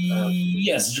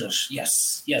 Yes, Josh.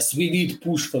 Yes. We did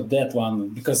push for that one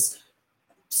because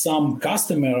some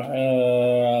customer,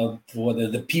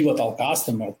 the pivotal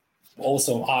customer,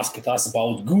 also asked us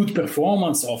about good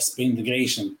performance of Spring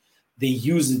integration. They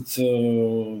use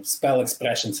it spell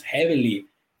expressions heavily,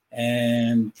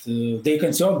 and their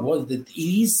concern was that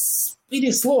it is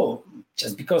pretty slow,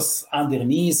 just because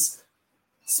underneath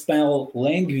spell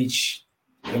language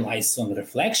relies on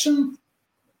reflection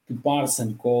to parse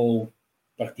and call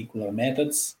particular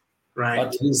methods. Right.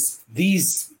 But with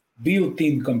this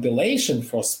built-in compilation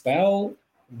for spell,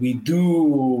 we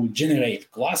do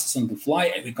generate classes on the fly,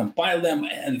 and we compile them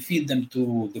and feed them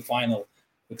to the final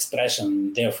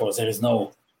expression. Therefore, there is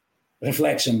no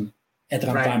reflection at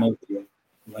runtime.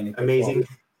 Right. Amazing.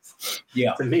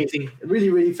 Yeah. It's amazing. Really,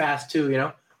 really fast too,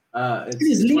 it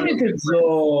is limited,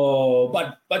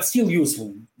 but still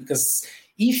useful, because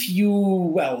if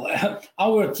you,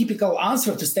 our typical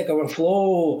answer to Stack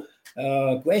Overflow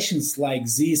questions like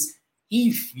this,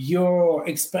 if your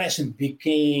expression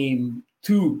became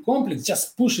too complex,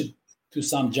 just push it to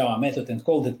some Java method and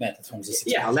call that method from this.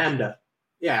 Yeah, Lambda.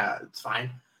 Yeah, it's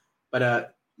fine.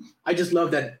 But I just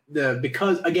love that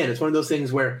because, again, it's one of those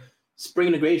things where Spring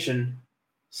integration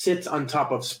sits on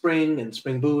top of Spring and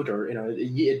Spring Boot, or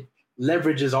it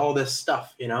leverages all this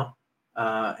stuff,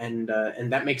 and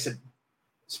that makes it.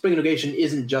 Spring integration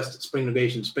isn't just Spring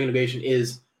integration. Spring integration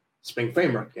is Spring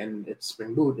Framework, and it's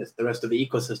Spring Boot. It's the rest of the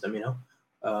ecosystem,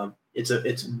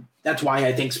 That's why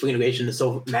I think Spring integration is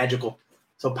so magical,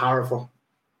 so powerful.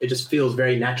 It just feels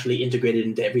very naturally integrated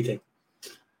into everything.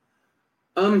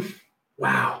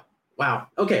 Wow.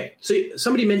 Okay, so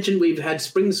somebody mentioned we've had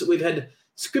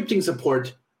scripting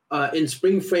support in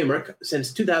Spring Framework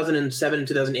since 2007,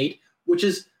 2008,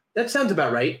 that sounds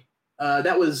about right.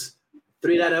 That was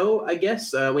 3.0, I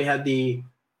guess. We had the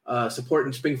support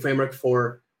in Spring Framework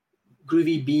for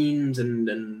Groovy Beans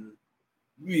and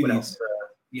what else?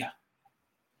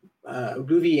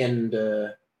 Groovy and...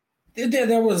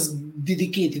 There was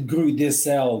dedicated Groovy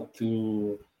DSL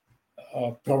to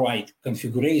provide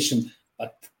configuration,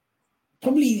 but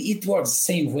probably it works the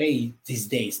same way these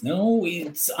days. No,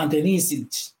 it's underneath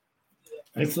it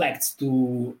reflects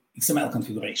to XML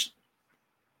configuration.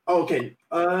 Okay.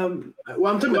 I'm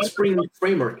talking about Spring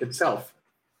Framework itself.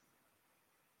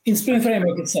 In Spring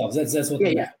Framework itself, that's what.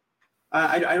 Yeah.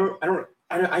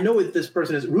 I know what this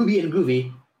person is, Ruby and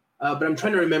Groovy, but I'm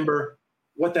trying to remember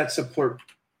what that support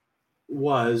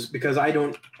was, because I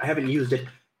haven't used it.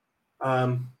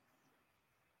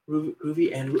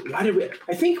 Groovy and why did we?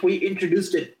 I think we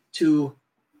introduced it to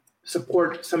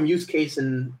support some use case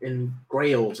in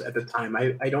Grails at the time.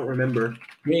 I don't remember.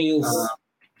 Grails.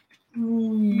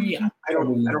 Yeah, I don't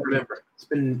remember. It's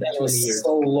been 20 years.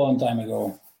 So long time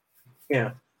ago.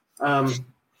 Yeah.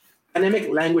 Dynamic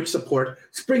language support,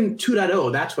 Spring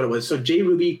 2.0. That's what it was. So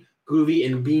JRuby, Groovy,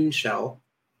 and Bean Shell.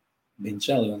 Bean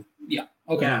Shell. Yeah.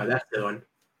 Okay. Yeah, that's the one.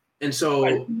 And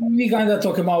so we kind of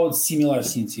talk about similar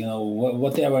things,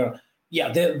 whatever.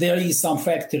 Yeah, there is some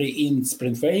factory in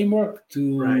Spring Framework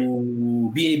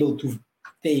to be able to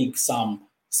take some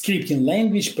scripting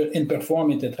language and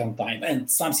perform it at runtime.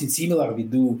 And something similar we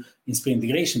do in Spring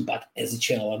integration, but as a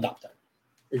channel adapter.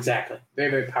 Exactly. Very,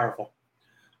 very powerful.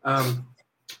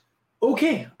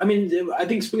 Okay. I mean, I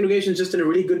think Spring integration is just in a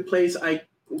really good place.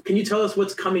 Can you tell us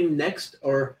what's coming next,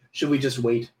 or should we just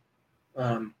wait?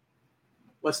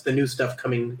 What's the new stuff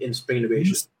coming in Spring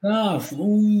integration?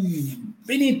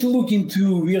 We need to look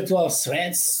into virtual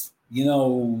threads.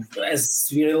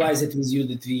 As we realized it with you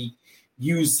that we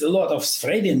use a lot of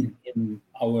threading in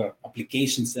our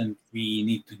applications, and we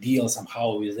need to deal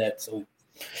somehow with that. So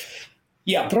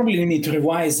yeah, probably we need to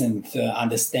revise and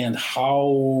understand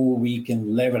how we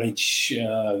can leverage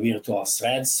virtual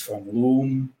threads from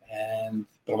Loom and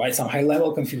provide some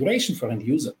high-level configuration for end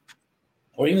user,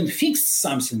 or even fix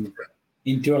something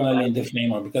internally in the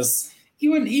framework. Because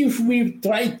even if we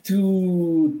try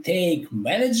to take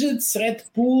managed thread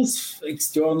pools,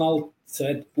 external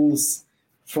thread pools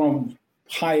from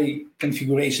high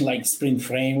configuration like Spring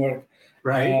Framework,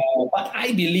 Right. but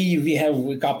I believe we have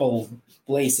a couple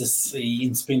places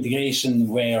in Spring integration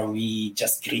where we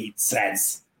just create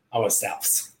threads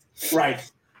ourselves. Right.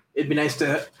 It'd be nice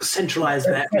to centralize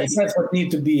that. That's what need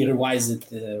to be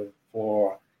revised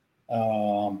for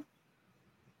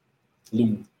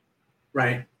Loom.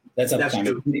 Right. That's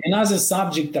upcoming. That's another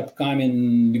subject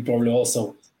upcoming, we probably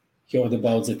also heard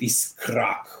about that is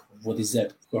CRAC. What is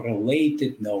that?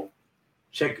 Correlated? No.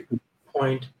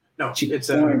 Checkpoint. No, it's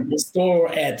a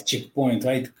restore at checkpoint,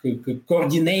 right?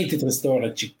 Coordinated restore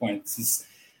at checkpoint.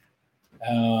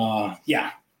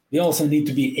 We also need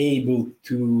to be able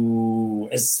to,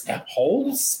 as a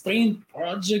whole Spring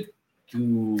project,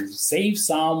 to save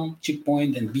some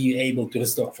checkpoint and be able to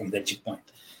restore from that checkpoint.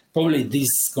 Probably this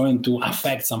is going to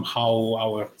affect somehow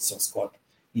our source code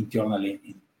internally.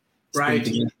 Right.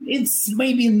 It's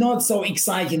maybe not so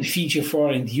exciting feature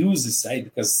for end users, right?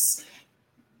 Because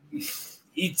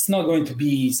it's not going to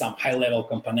be some high-level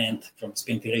component from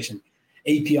Spring integration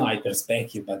API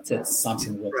perspective, but that's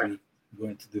something what we're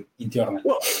going to do internally.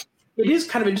 Well, it is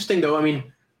kind of interesting, though. I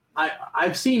mean,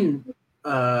 I've seen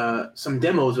some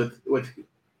demos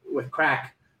with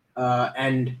Crack,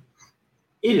 and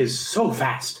it is so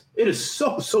fast. It is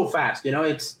so fast.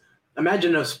 It's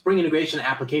imagine a Spring integration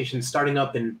application starting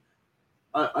up in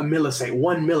a millisecond,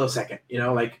 1 millisecond.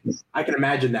 I can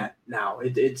imagine that now.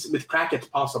 It's with Crack, it's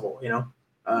possible.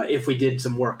 If we did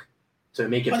some work to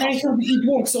make it. But I heard it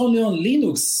works only on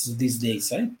Linux these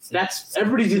days, right? That's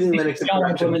everybody's using Linux in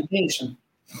production. Implementation.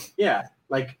 Yeah,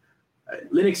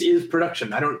 Linux is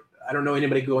production. I don't know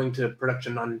anybody going to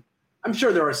production on. I'm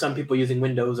sure there are some people using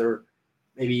Windows or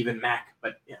maybe even Mac,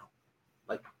 but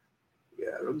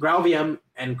GraalVM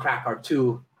and Crack are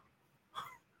two.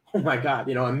 Oh my God,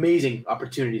 amazing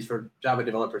opportunities for Java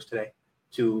developers today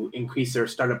to increase their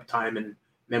startup time and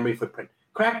memory footprint.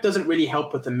 Crack doesn't really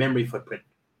help with the memory footprint.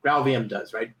 GraalVM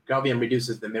does, right? GraalVM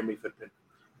reduces the memory footprint.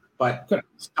 But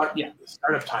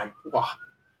startup time,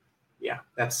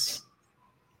 that's...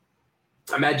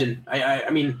 Imagine, I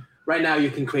mean, right now you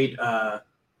can create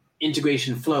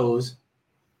integration flows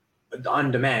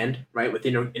on demand, right, with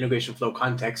integration flow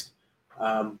context.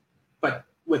 But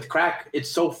with Crack,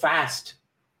 it's so fast,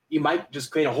 you might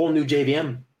just create a whole new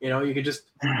JVM. You could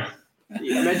just...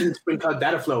 Imagine Spring Cloud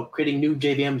Data Flow. Creating new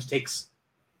JVMs takes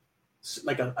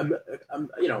like a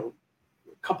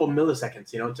couple milliseconds,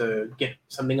 to get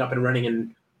something up and running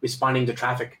and responding to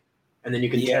traffic, and then you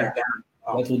can tear it down.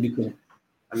 That would be cool.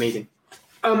 Amazing.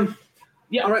 All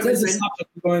right, that's the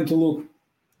subject we're going to look.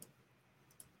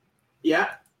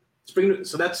 Yeah, Spring.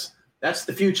 So that's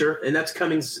the future, and that's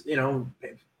coming.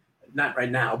 Not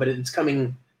right now, but it's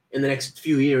coming in the next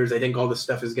few years. I think all this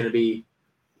stuff is going to be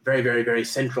very, very, very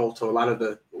central to a lot of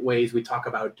the ways we talk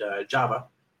about Java.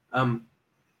 Are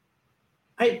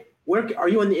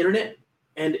you on the internet?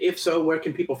 And if so, where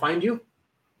can people find you?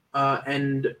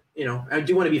 And do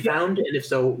you want to be found? And if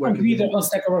so, where can people? On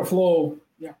Stack Overflow.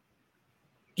 Yeah.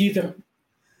 Gita.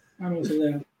 I'm also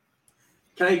there.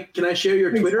 Can I share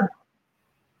your Twitter?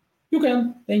 You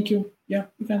can. Thank you. Yeah,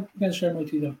 you can share my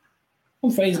Twitter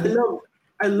on Facebook.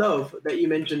 I love that you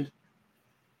mentioned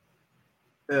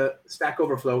Stack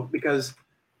Overflow, because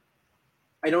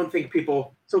I don't think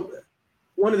people. So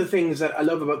one of the things that I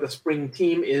love about the Spring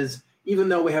team is, even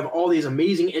though we have all these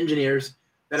amazing engineers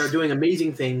that are doing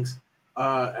amazing things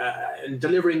and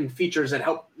delivering features that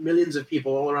help millions of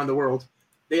people all around the world,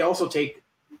 they also take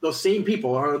those same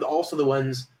people are also the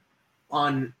ones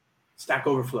on Stack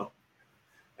Overflow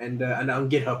and on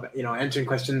GitHub, answering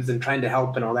questions and trying to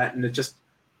help and all that. And it just,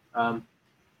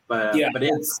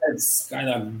 it's kind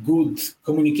of good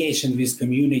communication with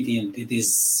community, and it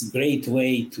is a great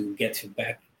way to get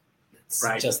feedback.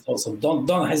 Right. Just also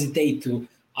don't hesitate to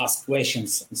ask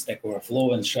questions on Stack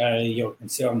Overflow and share your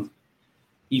concern.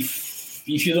 If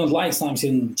you don't like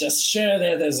something, just share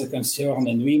that as a concern,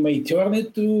 and we may turn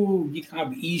it to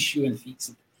GitHub issue and fix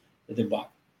it at the bug.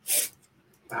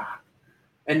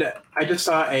 And I just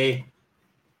saw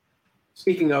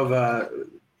speaking of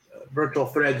virtual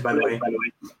threads, by the way,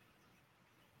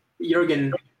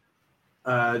 Jürgen,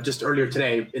 just earlier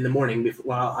today in the morning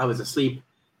while I was asleep,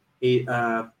 he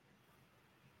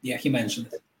mentioned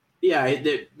it.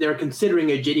 they're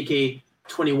considering a JDK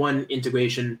 21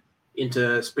 integration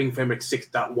into Spring Framework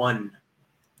 6.1.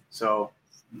 So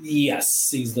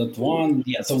yes, 6.1.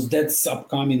 Yeah, so that's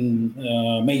upcoming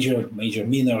major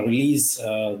minor release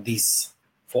this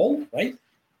fall, right?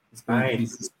 It's going to be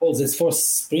this fall. That's for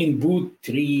Spring Boot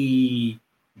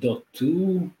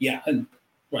 3.2. Yeah, and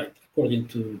right. According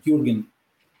to Jürgen,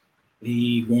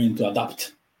 we're going to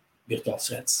adopt virtual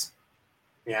threads.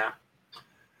 Yeah.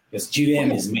 Because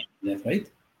GVM is making that, right?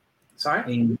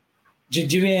 Sorry? And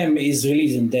GVM is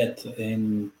releasing that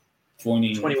in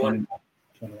 2021.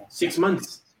 6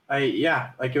 months.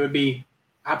 It would be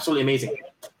absolutely amazing.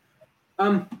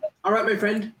 All right, my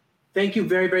friend. Thank you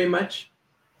very, very much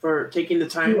for taking the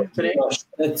time today.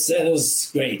 That was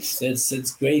great.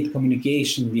 That's great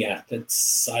communication. Yeah,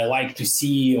 I like to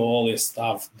see all this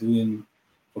stuff doing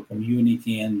for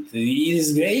community, and it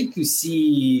is great to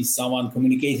see someone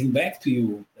communicating back to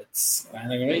you. That's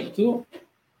kind of great too.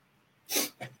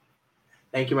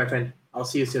 Thank you, my friend. I'll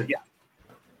see you soon. Yeah.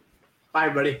 Bye,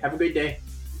 everybody. Have a great day.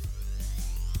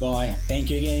 Bye. Thank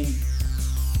you again.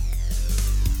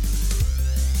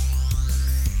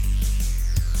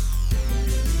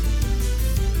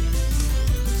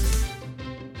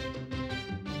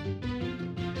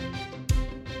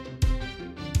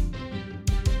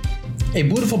 A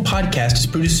Beautiful Podcast is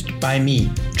produced by me,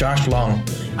 Josh Long.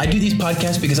 I do these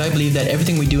podcasts because I believe that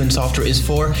everything we do in software is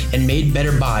for and made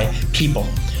better by people.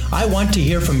 I want to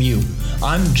hear from you.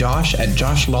 I'm Josh at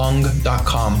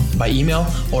joshlong.com by email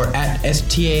or at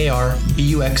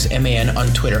STARBUXMAN on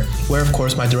Twitter, where of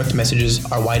course my direct messages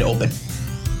are wide open.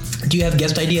 Do you have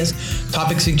guest ideas,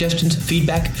 topic suggestions,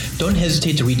 feedback? Don't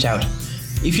hesitate to reach out.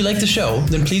 If you like the show,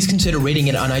 then please consider rating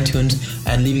it on iTunes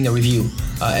and leaving a review,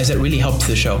 as it really helps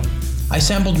the show. I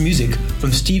sampled music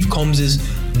from Steve Combs's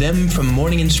Them from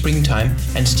Morning in Springtime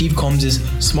and Steve Combs's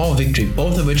Small Victory,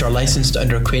 both of which are licensed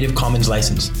under a Creative Commons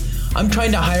license. I'm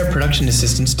trying to hire production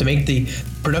assistants to make the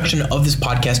production of this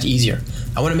podcast easier.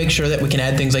 I want to make sure that we can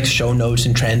add things like show notes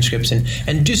and transcripts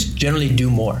and just generally do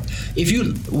more. If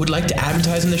you would like to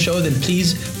advertise on the show, then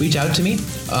please reach out to me.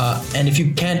 And if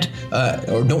you can't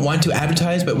or don't want to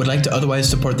advertise but would like to otherwise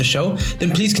support the show,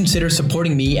 then please consider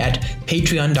supporting me at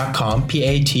patreon.com,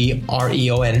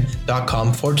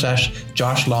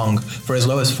 patreon.com/Josh Long for as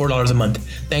low as $4 a month.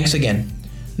 Thanks again.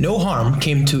 No harm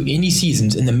came to any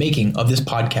seasons in the making of this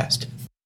podcast.